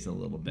phase a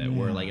little bit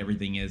where Yeah. like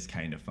everything is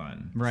kind of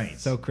fun. Right.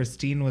 So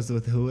Christine was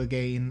with who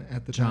again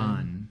at the time?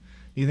 John.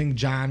 You think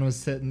John was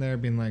sitting there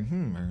being like,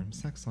 our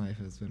sex life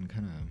has been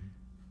kind of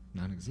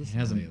non-existent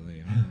Hasn't-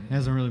 lately.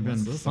 Hasn't really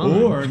been this fun.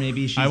 Or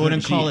maybe I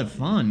wouldn't call it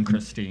fun,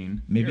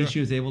 Christine. Maybe she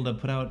was able to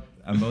put out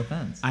on both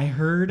ends. I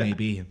heard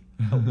Maybe.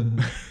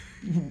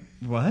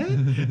 what?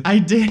 I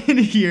did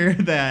hear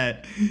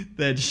that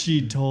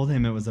she told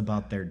him it was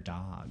about their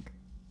dog.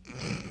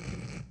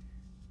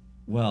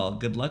 Well,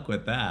 good luck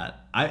with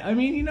that. I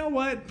mean, you know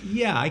what?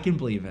 Yeah, I can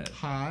believe it.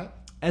 Hot.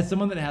 As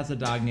someone that has a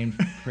dog named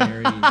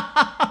Prairie,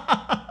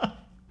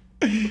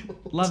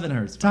 loving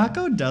her's fun.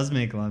 Taco does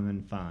make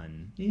loving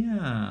fun.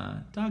 Yeah,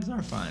 dogs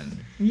are fun.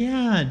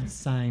 Yeah,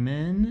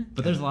 Simon.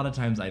 But there's a lot of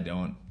times I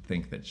don't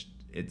think that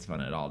it's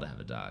fun at all to have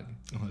a dog.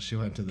 Well, she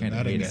went to the Kinda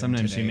vet hate it. again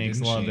Sometimes she today, makes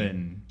didn't love she?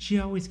 in. She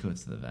always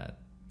goes to the vet.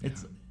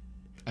 It's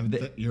I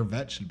mean, your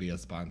vet should be a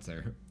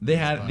sponsor. they of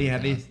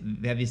have this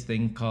these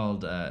things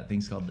called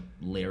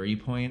Larry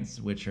points,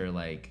 which are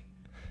like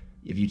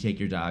if you take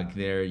your dog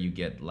there, you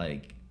get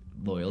like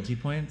loyalty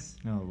points.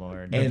 Oh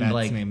Lord. The And, vet's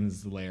like- name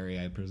is Larry,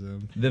 I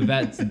presume. The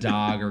vet's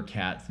dog or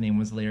cat's name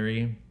was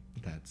Larry.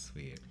 That's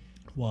sweet.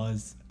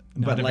 Was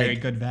But, not a very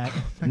like- good vet.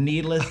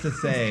 Needless to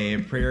say,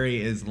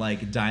 Prairie is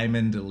like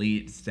diamond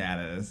elite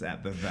status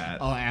at the vet.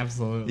 Oh,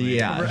 absolutely.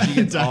 Yeah, she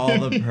gets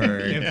all the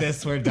perks. If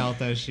this were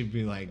Delta, she'd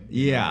be like,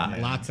 Yeah.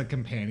 lots of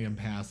companion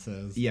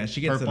passes. Yeah,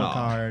 she gets Purple it all.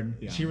 card.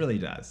 Yeah. She really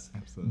does.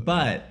 Absolutely.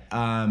 But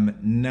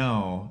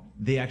no,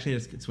 they actually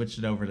just switched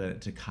it over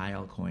to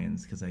Kyle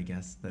coins because I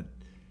guess that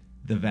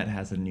the vet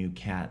has a new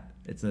cat.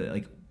 It's a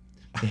like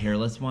the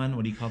hairless one.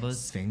 What do you call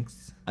those?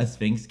 Sphinx. A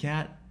Sphinx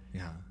cat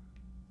Yeah.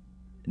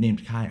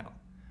 named Kyle.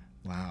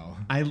 Wow.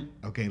 I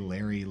Okay,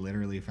 Larry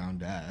literally found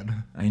dead.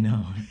 I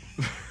know.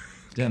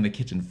 Down on the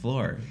kitchen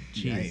floor.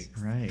 Jeez.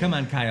 Yikes. right. Come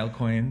on, Kyle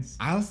coins.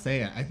 I'll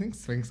say it. I think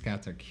Sphinx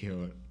cats are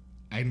cute.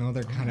 I know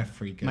they're kind of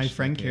freakish. My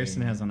friend looking,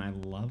 Kirsten has one. I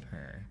love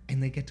her.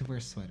 and they get to wear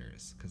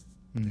sweaters because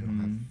they don't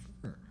have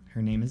fur.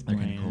 Her name is They're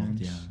Blanche. kinda cold,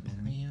 yeah.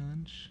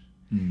 Blanche.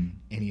 Mm.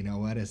 And you know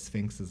what? A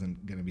Sphinx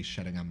isn't going to be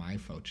shedding on my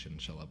faux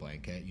chinchilla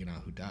blanket. You know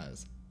who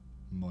does?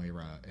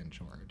 Moira and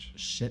George.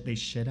 Shit, they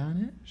shit on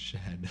it?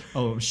 Shed.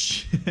 Oh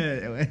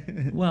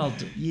shit. Well,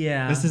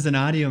 yeah. This is an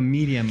audio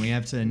medium. We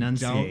have to Don't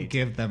enunciate.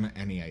 give them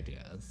any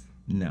ideas.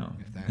 no.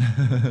 If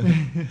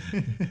that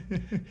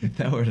If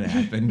that were to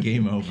happen,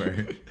 game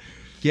over.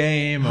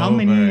 Game How over.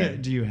 many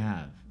do you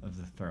have of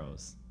the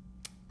throws?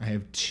 I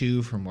have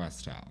 2 from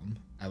West Elm.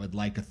 I would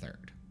like a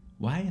third.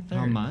 Why a third?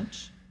 How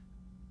much?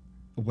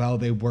 Well,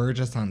 they were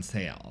just on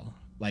sale,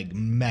 like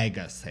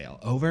mega sale,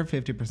 over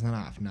 50%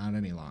 off. Not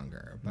any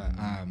longer, but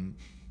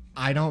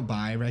I don't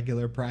buy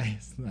regular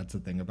price. That's the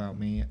thing about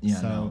me. Yeah,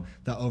 so no.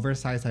 the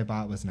oversized I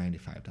bought was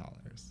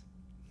 $95.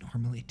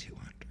 Normally $200.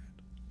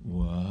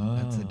 Whoa.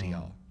 That's a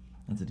deal.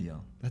 That's a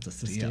deal. That's a a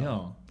steal.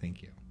 steal.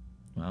 Thank you.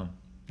 Wow.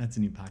 That's a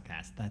new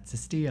podcast. That's a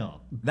steal.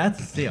 That's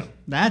a steal.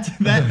 That's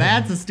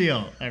a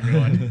steal,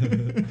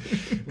 everyone.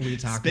 We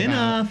talk Spin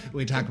about off.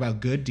 we talk about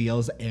good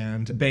deals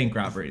and Bank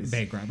robberies.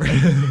 bank robbery.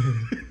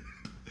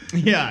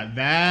 Yeah,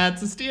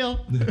 that's a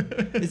steal.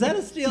 Is that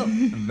a steal?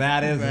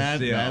 That is a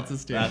steal. That's a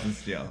steal. That's a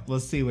steal. We'll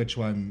see which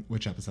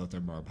episodes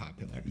are more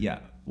popular. Yeah.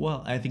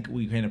 Well, I think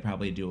we kind of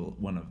probably do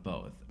one of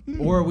both.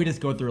 Or we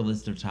just go through a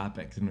list of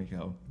topics and we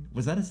go,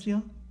 was that a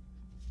steal?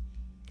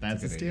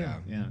 That's a good steal.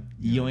 idea.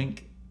 Yeah.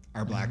 Yoink.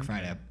 Our Black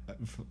Friday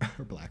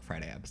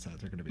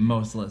episodes are going to be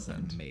Most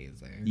listened.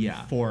 amazing.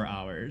 Yeah. 4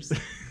 hours.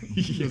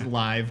 Just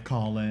live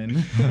call in.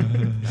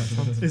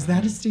 Is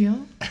that a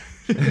steal?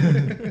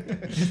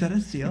 Is that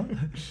a steal?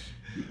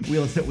 We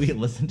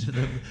listen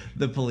to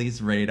the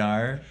police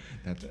radar.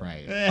 That's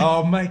right.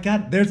 Oh my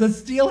God, there's a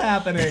steal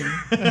happening.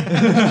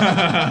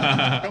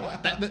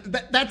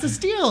 That's a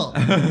steal.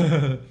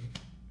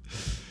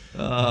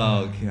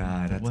 Oh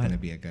God, That's what- going to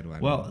be a good one.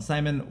 Well,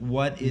 Simon,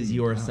 what is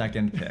your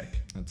second pick?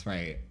 That's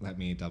right. Let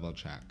me double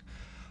check.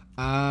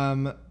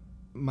 My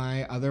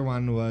other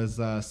one was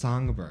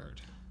Songbird.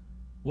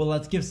 Well,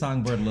 let's give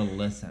Songbird a little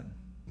listen.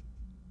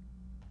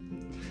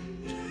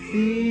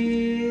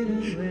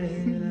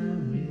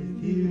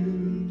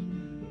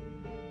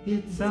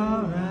 It's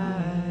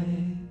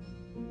alright.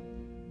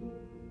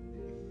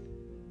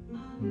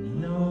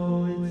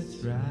 No, it's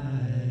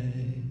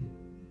right.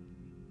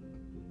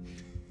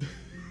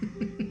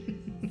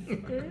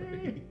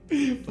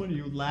 What are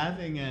you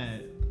laughing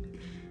at?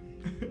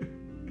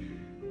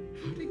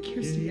 How did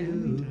Kirstie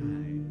Alley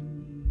die?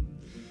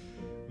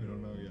 We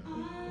don't know yet.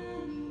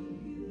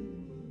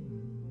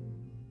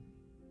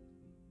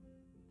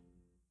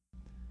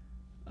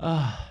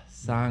 Ah,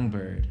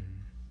 Songbird.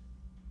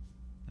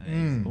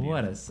 Mm.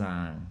 What a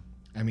song.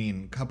 I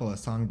mean, couple of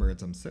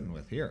songbirds I'm sitting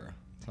with here.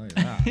 I'll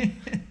tell you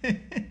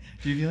that.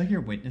 Do you feel like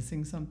you're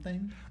witnessing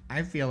something?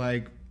 I feel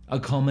like, A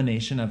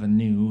culmination of a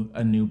new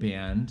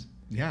band.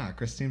 yeah,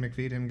 Christine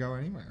McVie didn't go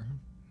anywhere.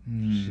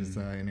 She's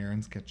in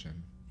Aaron's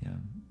kitchen Yeah.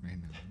 right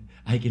now.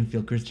 I can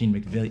feel Christine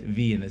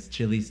McVie in his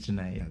Chili's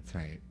tonight. That's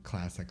right.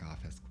 Classic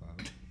office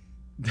quote.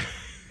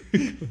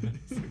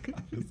 Classic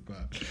office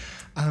quote.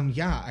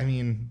 Yeah, I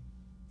mean,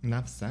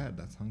 enough said.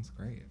 That song's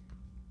great.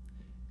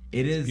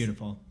 It is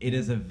beautiful. It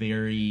is a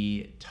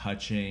very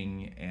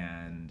touching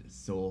and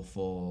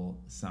soulful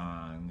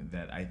song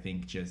that I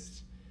think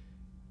just,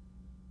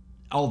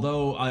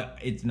 although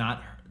it's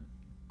not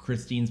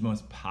Christine's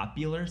most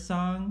popular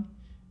song,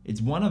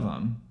 it's one of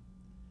them.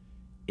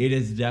 It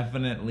is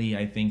definitely,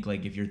 I think,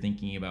 like if you're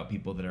thinking about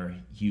people that are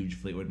huge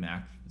Fleetwood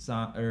Mac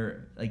song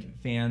or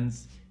like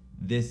fans,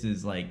 this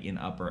is like in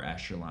upper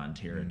echelon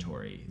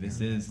territory.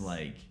 This is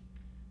like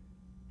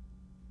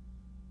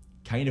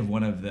kind of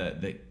one of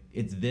the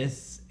it's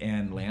this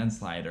and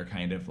Landslide are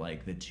kind of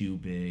like the two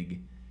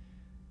big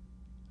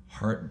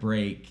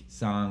heartbreak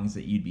songs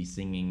that you'd be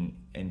singing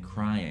and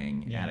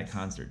crying at a Yes.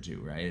 concert to,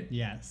 right?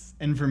 Yes.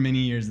 And for many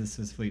years, this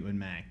was Fleetwood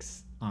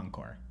Mac's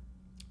encore.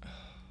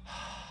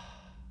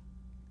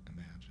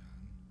 Imagine.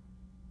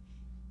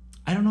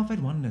 I don't know if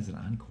I'd want it as an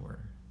encore.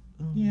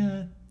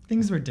 Yeah.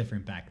 Things were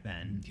different back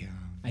then, Yeah.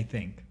 I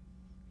think.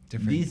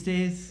 Different These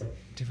days,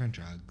 different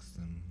drugs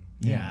and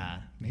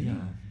Yeah. maybe.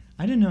 yeah.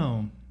 I don't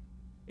know.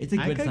 It's a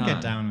good I could song.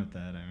 get down with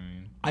that. I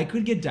mean, I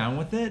could get down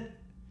with it,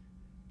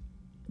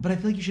 but I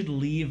feel like you should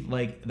leave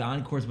like the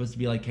encore is supposed to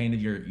be like kind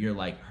of your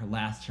like her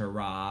last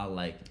hurrah,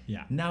 like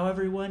Yeah. now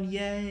everyone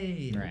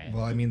yay. right.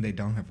 Well, I mean, they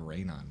don't have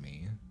Rain on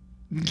Me,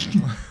 Well,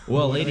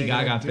 What are Lady they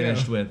gonna Gaga do?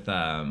 finished with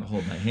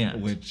Hold My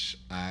Hand. which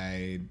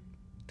I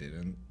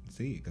didn't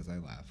see because I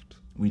left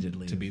we did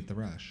leave. to beat the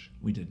rush.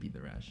 We did beat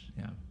the rush.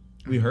 Yeah.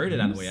 We heard it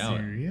on the way out.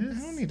 Serious?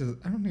 I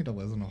don't need to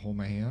listen to Hold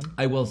My Hand.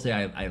 I will say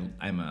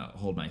I'm a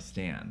hold my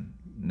stand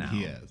now.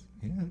 He is.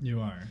 Yeah.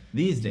 You are.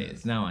 These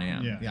days, now I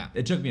am. Yeah. Yeah.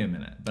 It took me a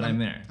minute, but I'm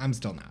there. I'm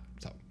still not.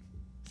 So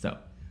So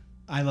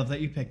I love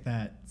that you picked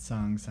that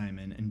song,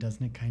 Simon. And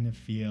doesn't it kind of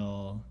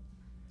feel,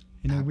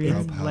 in a Apropos.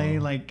 weird way,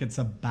 like it's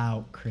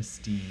about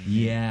Christine?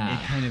 Yeah.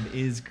 It kind of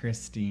is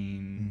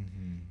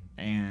Christine.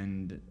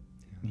 And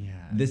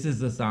yeah. this is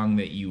the song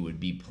that you would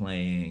be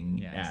playing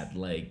Yes. at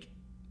like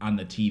on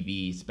the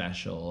TV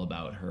special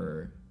about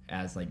her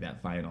as like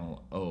that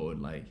final ode,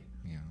 like,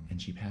 yeah,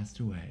 and she passed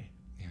away.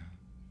 yeah.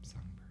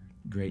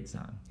 Songbird. Great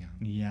song. Yeah.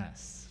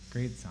 Yes.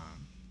 Great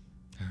song.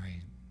 All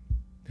right.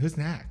 Who's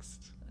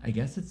next? I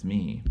guess it's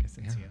me. Guess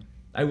it's Yeah. you.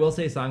 I will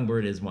say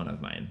Songbird is one of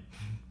mine.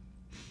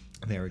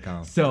 There we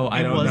go. So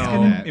I don't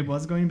know. It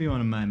was going to be one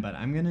of mine, but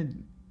I'm gonna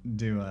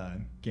do a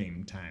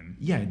game time.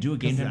 Yeah, do a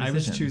game 'Cause time I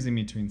was decision. choosing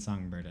between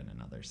Songbird and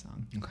another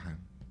song. Okay.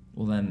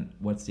 Well, then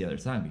what's the other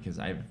song? Because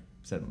I've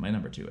said what my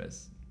number 2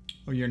 is.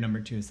 Oh, your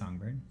number 2 is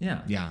Songbird.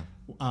 Yeah. Yeah.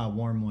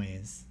 Warm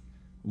Ways.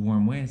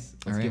 Warm Ways.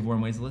 Let's All right. give Warm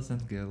Ways a listen.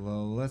 Get a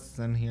little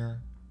listen here.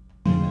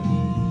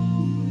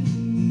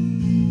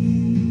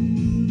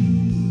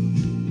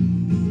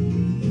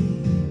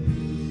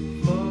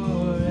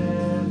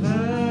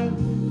 Forever,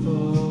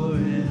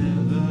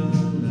 forever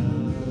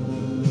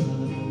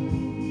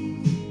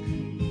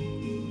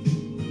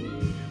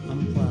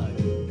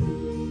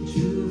Unplugged.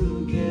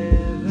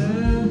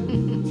 together,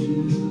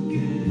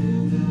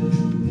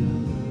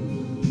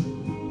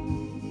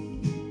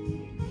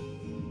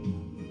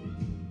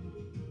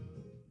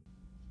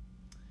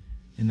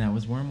 And that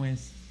was Warm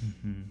Ways.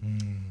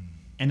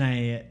 And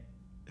I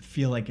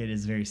feel like it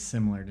is very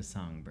similar to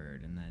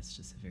Songbird, and that's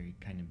just a very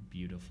kind of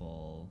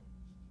beautiful,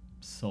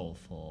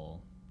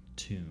 soulful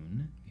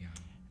tune. Yeah.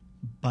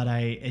 But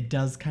it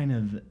does kind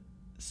of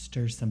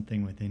stir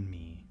something within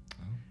me.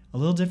 A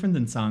little different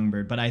than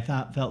Songbird, but I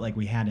felt like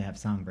we had to have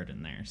Songbird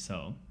in there,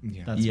 so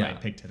Yeah. that's why I Yeah.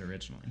 picked it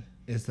originally.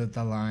 Is it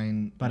the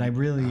line? But I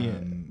really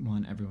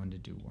want everyone to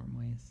do Warm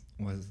Ways.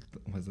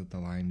 Was it the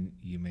line?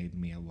 You made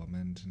me a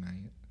woman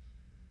tonight.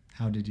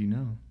 How did you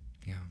know?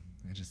 Yeah,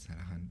 I just had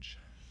a hunch.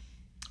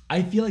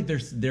 I feel like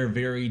they're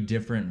very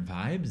different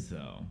vibes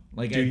though.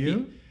 Like Do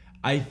you?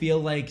 I feel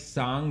like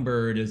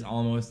Songbird is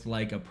almost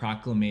like a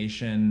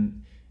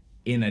proclamation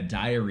in a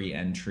diary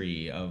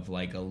entry of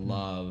like a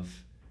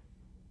love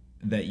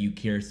that you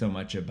care so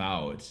much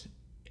about,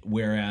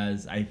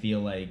 whereas I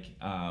feel like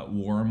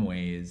Warm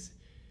Ways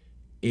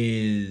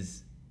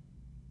is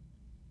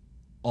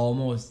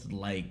almost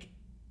like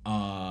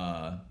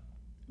a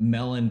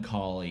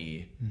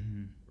melancholy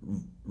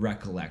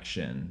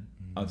recollection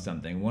of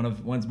something.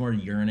 One's more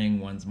yearning,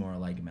 one's more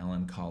like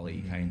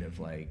melancholy, kind of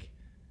like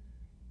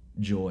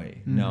joy.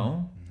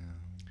 No?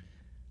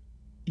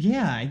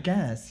 Yeah, I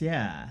guess.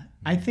 Yeah.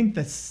 I think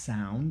the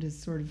sound is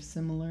sort of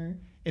similar.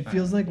 It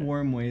feels like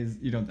Warm Ways.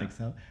 You don't think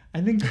so?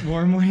 I think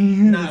Warm Ways.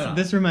 No.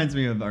 This reminds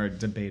me of our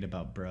debate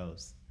about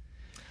bros.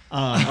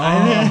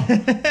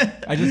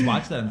 I just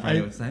watched that on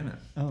Friday with Simon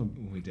Oh,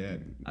 We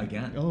did.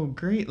 again. oh,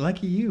 great!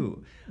 Lucky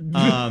you.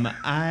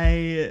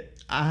 I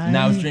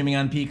Now streaming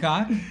on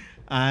Peacock.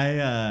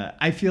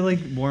 I feel like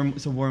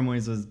Warm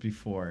Ways was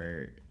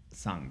before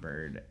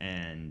Songbird,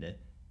 and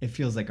it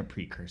feels like a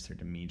precursor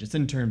to me, just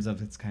in terms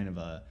of it's kind of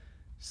a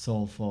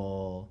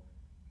soulful,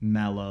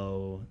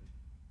 mellow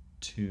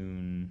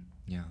tune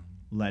Yeah,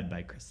 led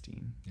by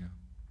Christine. yeah.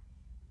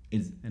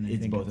 And I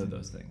It's think both it's of a-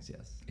 those things,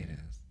 yes. It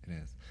is. It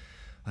is.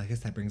 Well, I guess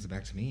that brings it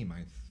back to me.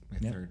 My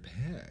Yep. third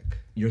pick.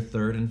 Your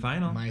third and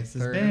final. My This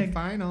is third big. and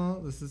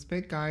final. This is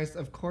big, guys.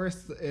 Of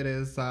course, it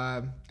is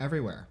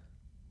everywhere.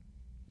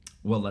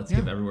 Well, let's Yeah.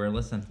 give everywhere a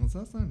listen. Let's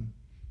listen.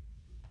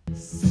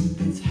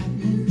 Something's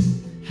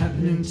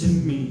happening to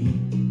me.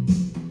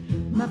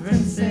 My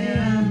friends say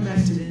I'm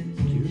acting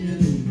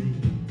cute.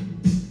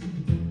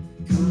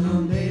 Come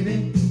on,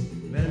 baby,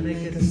 better make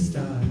it a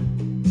start.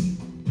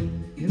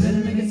 You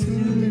better make it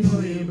soon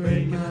before you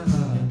break my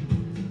heart.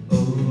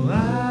 Oh,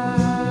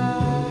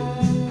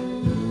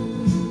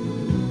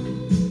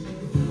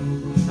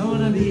 I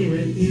wanna be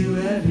with you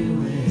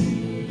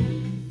everywhere.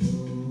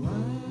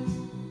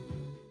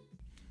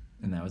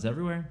 And that was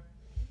everywhere.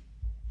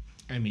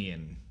 I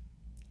mean,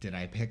 did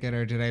I pick it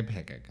or did I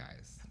pick it,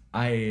 guys?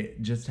 I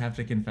just have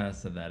to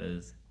confess that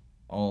is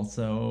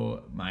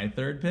also my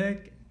third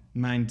pick.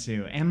 Mine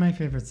too, and my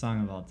favorite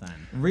song of all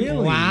time.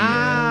 Really?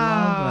 I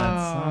love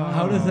that song.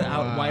 How does it?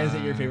 Why is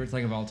it your favorite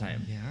song of all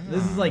time? Yeah.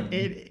 This is like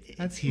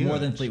That's huge. more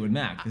than Fleetwood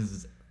Mac. This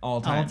is all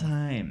time. All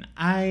time.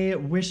 I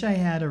wish I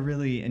had a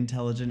really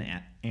intelligent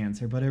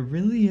answer, but it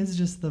really is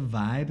just the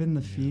vibe and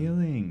the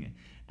feeling.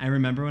 I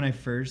remember when I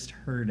first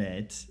heard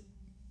it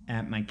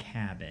at my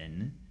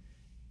cabin.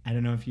 I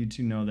don't know if you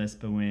two know this,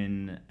 but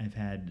when I've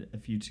had a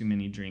few too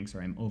many drinks or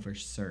I'm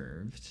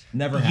overserved.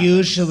 Never. Happens.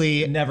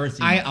 Usually, Never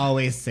seen. I it.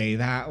 always say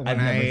that when I've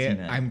never seen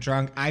it. I'm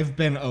drunk. I've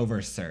been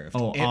overserved.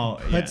 Oh,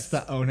 it puts yes.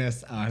 the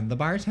onus on the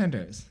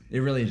bartenders. It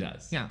really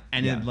does. Yeah,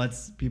 And Yeah. it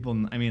lets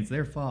people, I mean, it's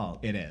their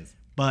fault. it is.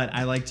 But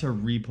I like to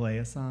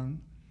replay a song.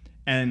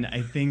 And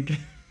I think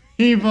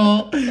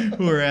people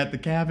who were at the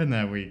cabin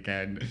that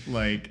weekend,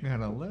 like,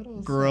 Got a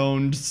little.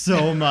 groaned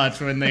so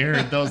much when they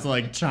heard those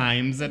like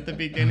chimes at the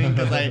beginning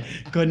because I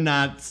could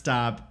not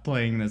stop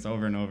playing this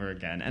over and over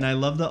again. And I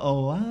love the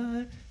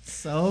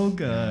so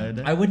good.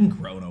 I wouldn't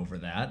groan over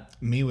that.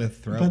 Me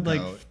with throat But like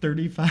goat.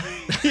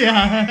 35,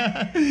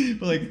 yeah,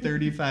 but like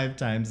 35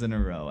 times in a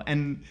row,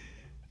 and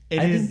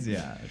I is think,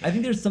 yeah. I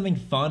think there's something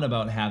fun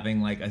about having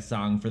like a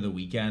song for the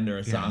weekend or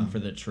a song Yeah. for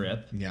the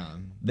trip Yeah.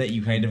 that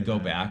you kind of go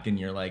back and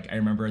you're like, I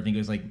remember, I think it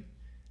was like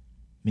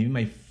maybe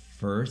my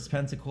first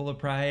Pensacola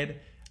Pride.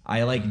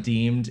 I like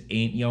deemed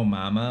 "Ain't Yo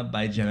Mama"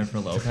 by Jennifer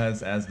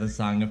Lopez as the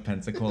song of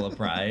Pensacola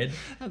Pride,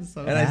 That's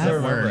so and I still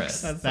That remember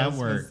works. it. That's That so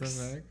works.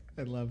 specific.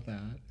 I love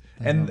that.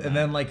 And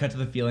then like Cut to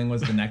the Feeling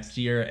was the next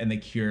year, and The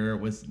Cure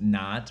was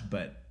not,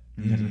 but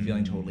Cut to the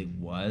Feeling totally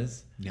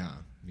was. Yeah.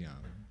 Yeah.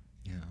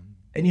 Yeah.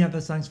 And you have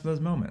those songs for those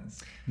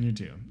moments. You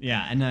do,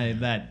 yeah. And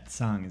that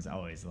song is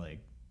always like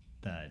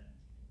that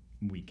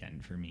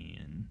weekend for me,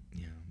 and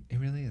Yeah. It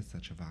really is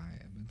such a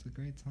vibe. It's a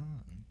great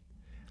song.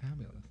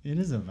 Fabulous. it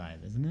is a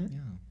vibe, isn't it? Yeah.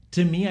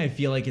 To me, I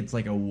feel like it's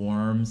like a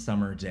warm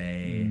summer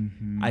day.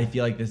 I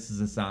feel like this is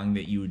a song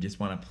that you would just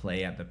want to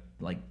play at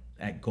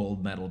at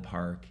Gold Medal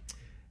Park,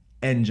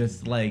 and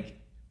just like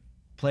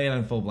play it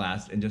on full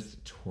blast and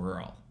just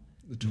twirl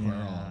The twirl,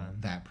 Yeah.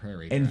 that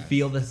prairie and dress.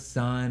 feel the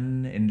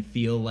sun and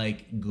feel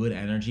like good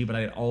energy.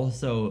 But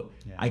Yeah.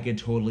 I could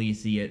totally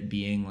see it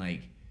being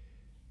like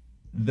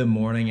the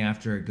morning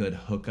after a good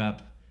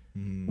hookup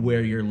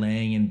where you're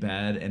laying in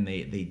bed and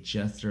they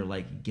just are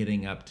like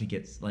getting up to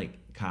get like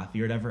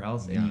coffee or whatever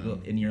else, and you go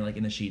and you're like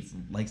in the sheets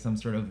like some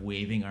sort of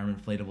waving arm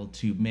inflatable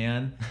tube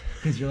man,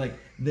 because you're like,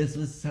 this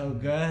was so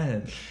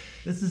good,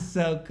 this is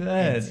so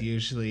good. It's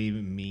usually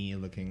me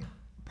looking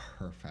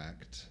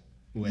perfect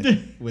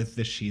with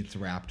the sheets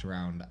wrapped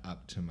around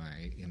up to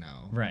my,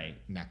 Right.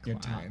 Your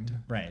neckline. top.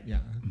 Right. Yeah.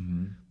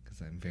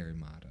 Because I'm very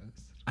modest.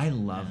 I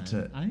love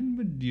to. I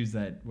would use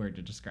that word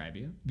to describe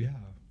you. Yeah.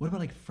 What about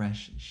like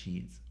fresh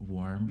sheets,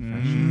 warm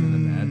fresh sheets in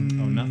the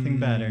bed? Oh, nothing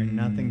better.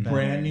 Nothing better.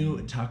 Brand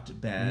new tucked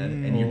bed,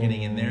 and you're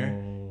getting in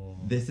there.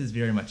 This is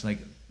very much like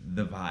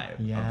the vibe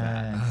of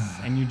that. Yes.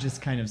 And you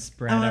just kind of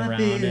spread I wanna around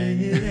feel it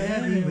it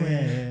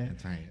everywhere.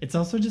 That's right. It's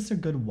also just a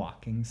good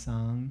walking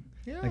song.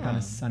 Like on Yeah.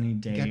 a sunny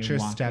day. Get your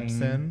walking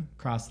steps in.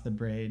 Across the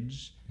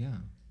bridge. Yeah.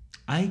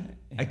 I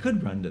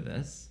could run to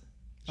this.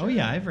 Oh,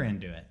 yeah. I've ran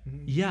to it.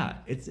 Yeah,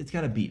 it's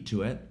got a beat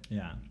to it,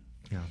 Yeah.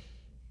 Yeah.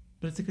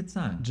 but it's a good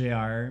song.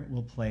 JR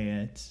will play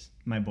it.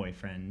 My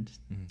boyfriend,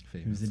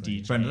 who's a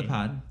Famously. DJ. Friend of the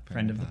pod.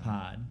 Friend of the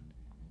pod.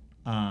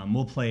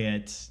 We'll play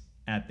it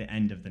at the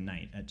end of the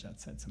night at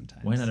Jet Set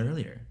sometimes. Why not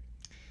earlier?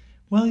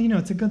 Well,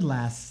 it's a good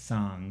last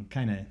song.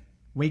 Kind of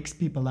wakes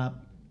people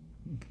up.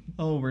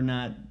 Oh, we're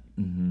not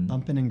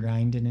bumping and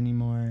grinding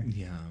anymore.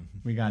 Yeah.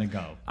 We gotta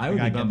go. I We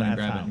would be gotta get bumping the and F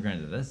grabbing out. and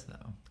grinding to this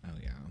though. Oh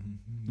yeah.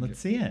 Let's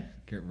see it.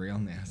 Get real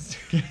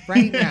nasty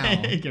right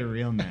now. Get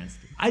real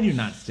nasty. I do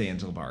not stay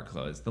until bar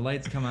closed. The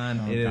lights come on.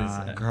 Oh, It is.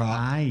 God. Girl,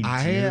 I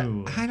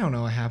do. I don't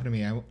know what happened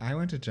to me. I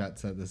went to Jet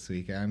Set this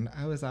weekend.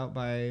 I was out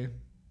by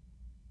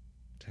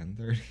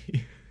 10:30,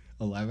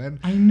 11.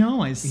 I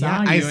know. I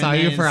saw you. I saw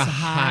and you then for a it's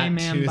hi, hot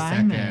man, 2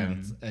 bye,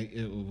 man. seconds.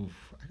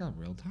 I got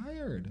real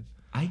tired.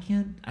 I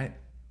can't.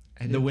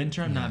 The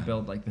winter, I'm not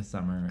built like the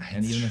summer,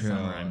 and It's even the true.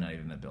 summer, I'm not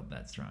even built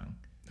that strong.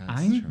 That's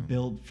I'm true.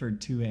 built for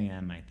 2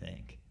 a.m. I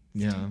think.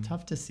 It's Yeah.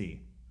 tough to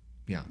see.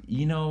 Yeah,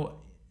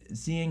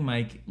 Seeing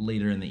Mike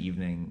later in the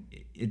evening,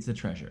 it's a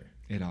treasure.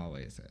 it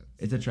always is.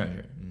 It's a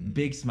treasure.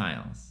 Big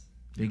smiles.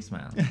 Big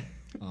smiles.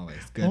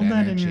 Always good Hold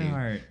energy. that in your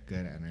heart.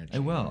 Good energy. I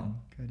will.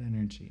 Good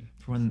energy.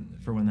 For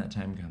when that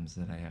time comes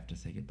that I have to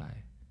say goodbye.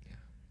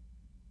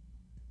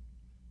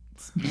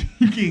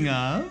 Speaking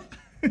of,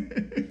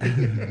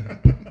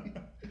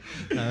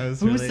 That was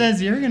who really-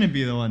 says you're gonna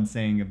be the one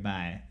saying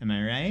goodbye? Am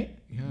I right?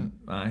 Yeah.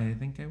 I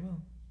think I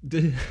will.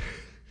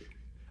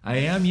 I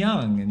am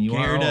young, and you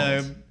Care are to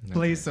old.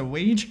 place a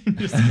wager?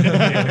 Just kidding.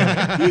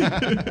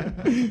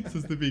 This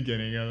is the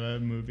beginning of a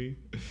movie.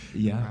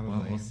 Yeah, well,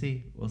 Probably. we'll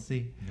see. We'll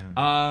see.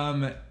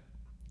 Yeah.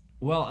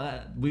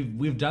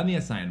 We've done the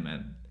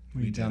assignment.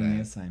 We've did done it.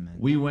 the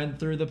assignment. We went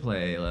through the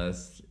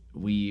playlist.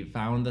 We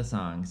found the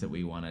songs that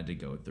we wanted to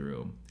go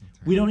through.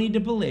 We don't need to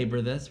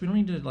belabor this. We don't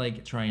need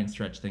to try and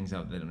stretch things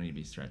out that don't need to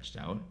be stretched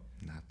out.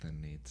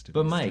 Nothing needs to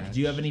But be Mike, do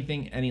you have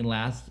stretched. any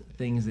last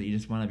things that you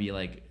just want to be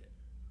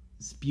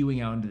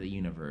spewing out into the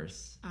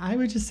universe? I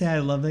would just say I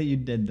love that you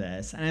did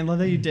this, and I love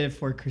that you did it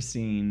for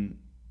Christine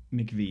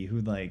McVie,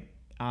 who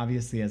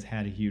obviously has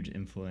had a huge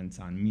influence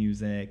on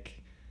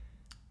music,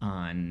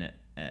 on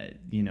a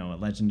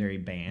legendary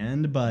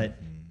band, but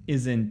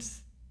isn't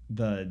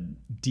the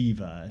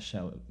diva,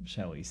 shall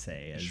we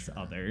say, as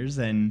others.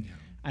 And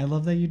I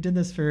love that you did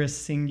this for a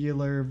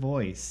singular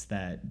voice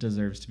that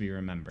deserves to be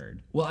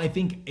remembered. Well, I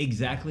think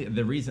exactly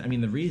the reason. I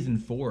mean, the reason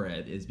for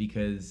it is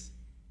because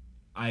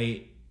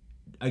I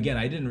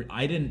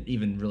didn't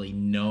even really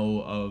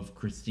know of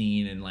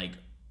Christine and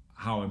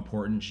how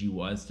important she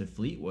was to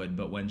Fleetwood.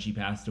 But when she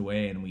passed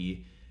away,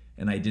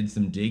 and I did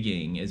some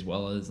digging as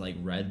well as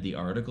read the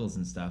articles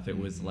and stuff, it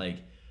was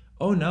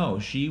oh no,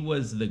 she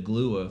was the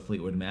glue of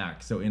Fleetwood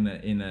Mac. So in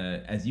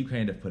a as you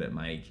kind of put it,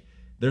 Mike,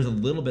 there's a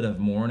little bit of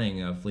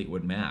mourning of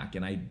Fleetwood Mac,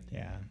 and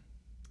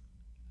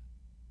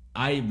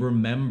I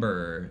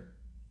remember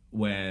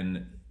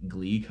when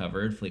Glee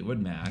covered Fleetwood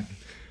Mac.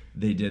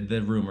 They did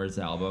the Rumors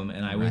album,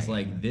 and I was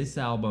like, this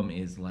album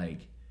is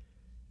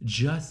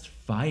just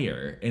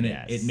fire. And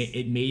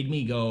it made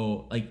me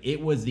go, it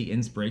was the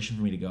inspiration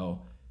for me to go,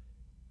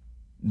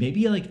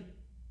 maybe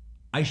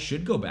I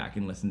should go back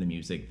and listen to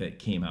music that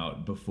came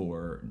out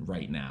before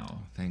right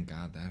now. Thank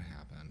God that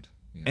happened.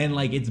 Yeah. And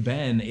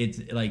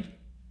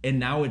and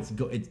now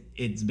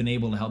it's been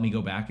able to help me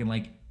go back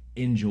and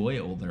enjoy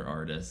older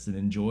artists and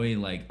enjoy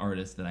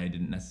artists that I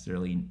didn't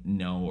necessarily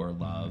know or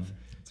love.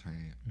 That's right.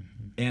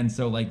 And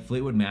so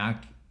Fleetwood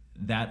Mac,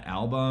 that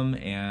album,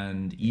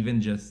 and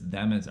even just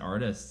them as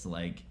artists,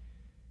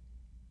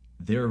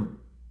 they're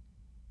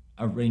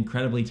an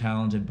incredibly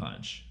talented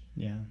bunch.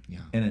 Yeah. Yeah.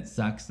 And it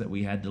sucks that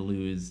we had to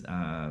lose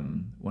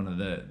one of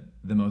the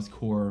most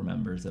core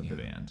members of the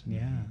band.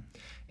 Yeah.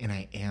 And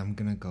I am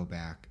gonna go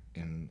back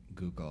and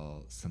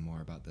Google some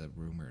more about the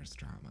Rumors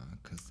drama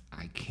because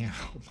I can't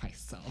help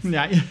myself.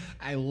 Yeah.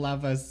 I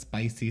love a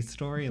spicy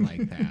story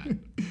like that.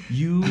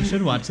 You You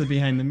should watch the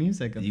behind the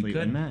music of You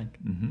Fleetwood could. Mac.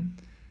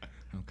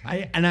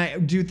 Okay. I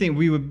do think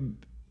we would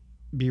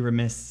be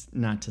remiss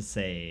not to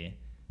say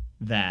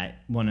that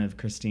one of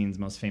Christine's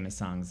most famous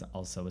songs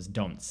also is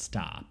 "Don't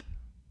Stop,"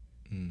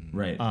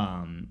 Right.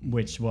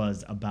 which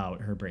was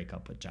about her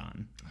breakup with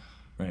John,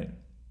 Right.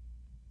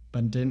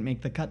 but didn't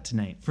make the cut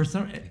tonight. For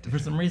some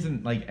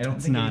reason, like I don't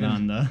It's think not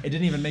on the- it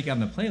didn't even make it on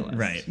the playlist.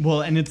 Right.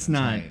 Well, and it's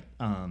not.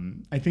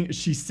 right. I think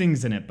she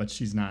sings in it, but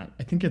she's not.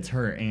 I think it's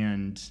her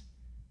and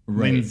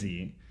Right.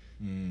 Lindsay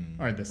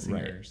are the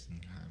singers.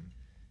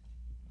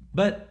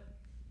 But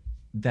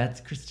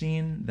that's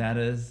Christine. That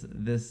is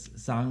this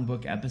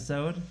songbook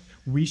episode.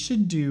 We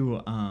should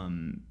do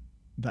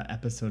the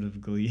episode of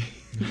Glee.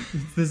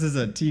 This is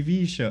a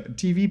TV show,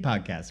 TV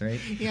podcast, right?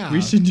 Yeah.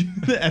 We should do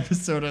the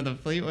episode of the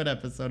Fleetwood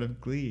episode of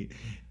Glee.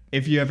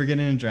 If you ever get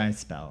in a dry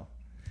spell.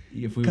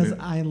 If we Because were,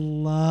 I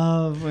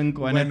love when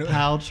Gwyneth When-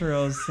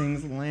 Paltrow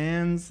sings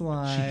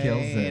Landslide. she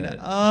kills it.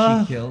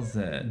 Oh, She kills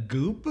it.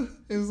 Goop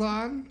is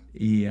on.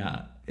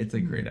 Yeah, it's a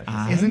great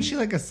episode. Isn't she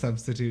like a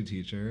substitute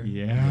teacher?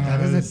 Yes.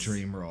 That is a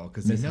dream role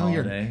because Miss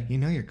Holiday.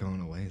 you're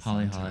going away.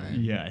 Holly sometime. Holiday.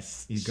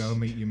 yes.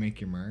 You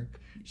make your mark.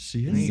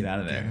 She Then you is get out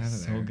of there. Get out of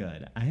so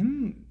good.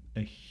 I'm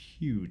a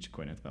huge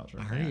Gwyneth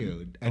Paltrow Are fan.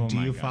 you? Oh Do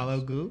my you gosh. follow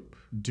Goop?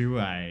 Do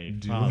I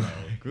follow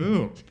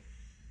Goop?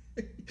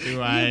 Do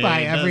I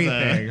buy does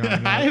everything on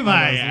that- I on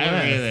buy those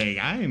lists. everything.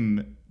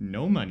 I'm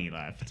no money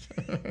left.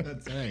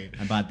 That's right.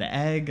 I bought the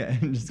egg.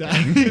 I'm just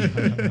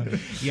kidding.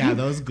 Yeah,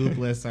 those Goop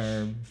lists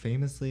are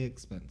famously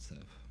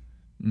expensive,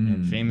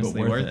 And but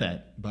famously worth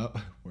it. but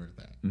worth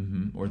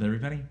it. Worth every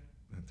penny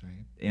That's right.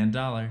 and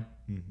dollar.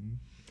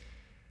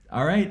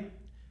 All right.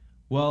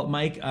 Well,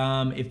 Mike,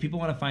 if people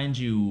want to find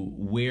you,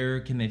 where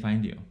can they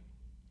find you?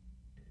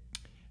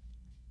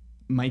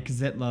 Mike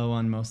Zitlow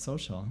on most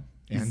social.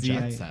 And Z-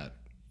 Jet Set.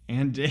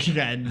 And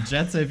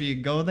Jets, if you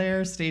go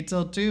there, stay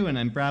till 2, and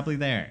I'm probably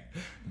there.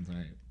 That's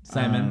right.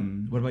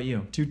 Simon, what about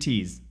you? 2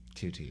 T's.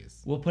 2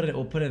 T's. We'll put it in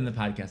the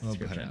podcast We'll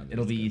put it description. on the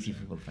It'll be easy for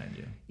people to find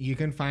you. You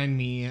can find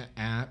me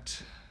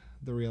at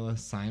The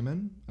Realist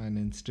Simon on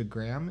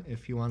Instagram.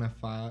 If you want to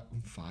file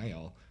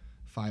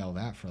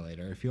that for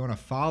later. If you want to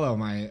follow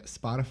my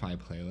Spotify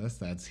playlist,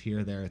 that's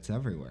Here, There, It's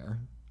Everywhere.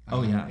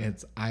 Oh, yeah.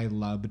 It's I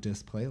Love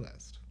This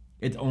Playlist.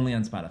 It's only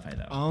on Spotify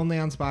though. Only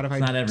on Spotify. It's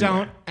not everywhere.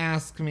 Don't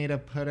ask me to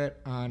put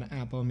it on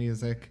Apple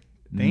Music.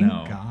 Thank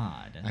No.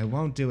 God. I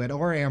won't do it.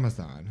 Or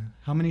Amazon.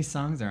 How many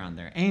songs are on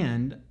there?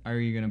 And are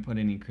you going to put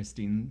any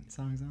Christine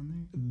songs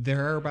on there?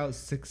 There are about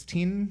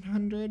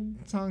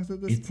 1,600 songs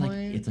at this It's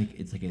point. like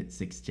a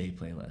 6-day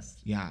playlist.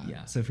 yeah.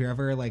 Yeah. So if you're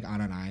ever like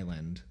on an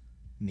island,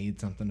 need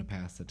something to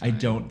pass the time. I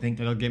don't think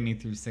It'll get me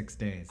through 6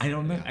 days. I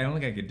don't think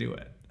I could do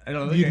it. I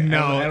don't You think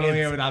know, I don't think I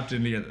it's- would opt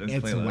into this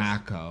It's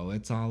playlist. wacko.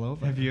 It's all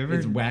over. Have you ever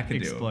It's wackadoo.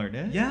 explored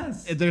it?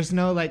 Yes. There's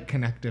no like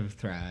connective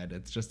thread.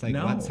 It's just like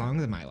No. what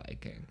songs am I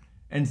liking?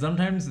 And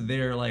sometimes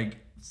they're like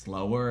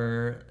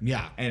slower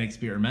Yeah. and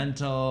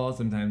experimental.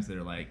 Sometimes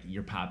they're like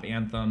your pop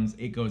anthems.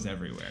 It goes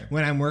everywhere.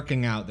 When I'm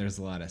working out, there's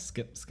a lot of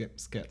skip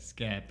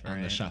Skip. on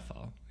the right.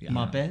 shuffle. Yeah.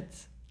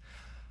 Muppets.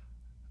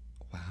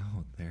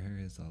 Wow, there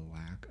is a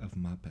lack of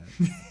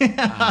Muppets.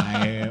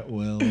 I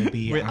will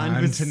be Wait,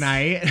 on with-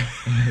 tonight.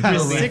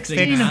 There's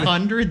Lifting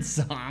 1,600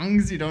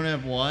 songs. You don't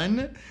have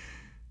one?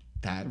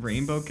 That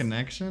Rainbow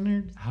Connection?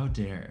 Or... How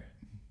dare?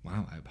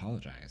 Wow, I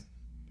apologize.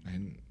 I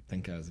didn't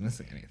think I was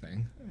missing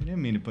anything. I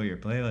didn't mean to put your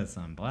playlist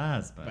on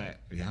blast, but... But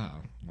yeah,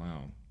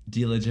 wow.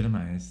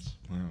 Delegitimized.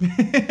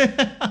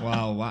 Wow.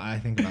 Well, what I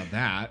think about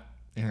that,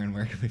 Aaron,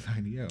 where can we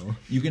find you?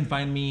 You can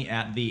find me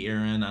at the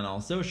Aaron on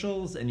all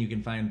socials, and you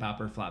can find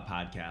Bopper Flop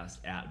Podcast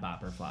at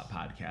Bopper Flop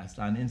Podcast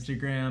on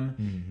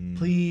Instagram.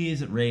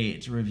 Please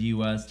rate,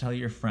 review us, tell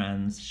your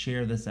friends,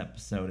 share this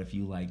episode if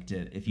you liked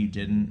it. If you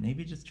didn't,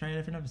 maybe just try a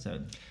different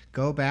episode.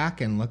 Go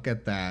back and look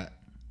at that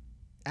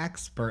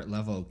expert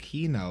level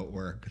keynote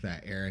work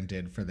that Aaron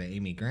did for the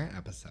Amy Grant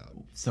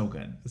episode. So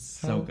good.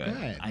 So So good.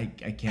 good. I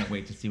can't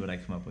wait to see what I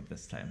come up with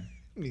this time.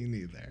 Me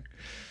neither.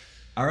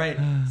 All right.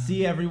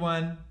 See you,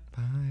 everyone.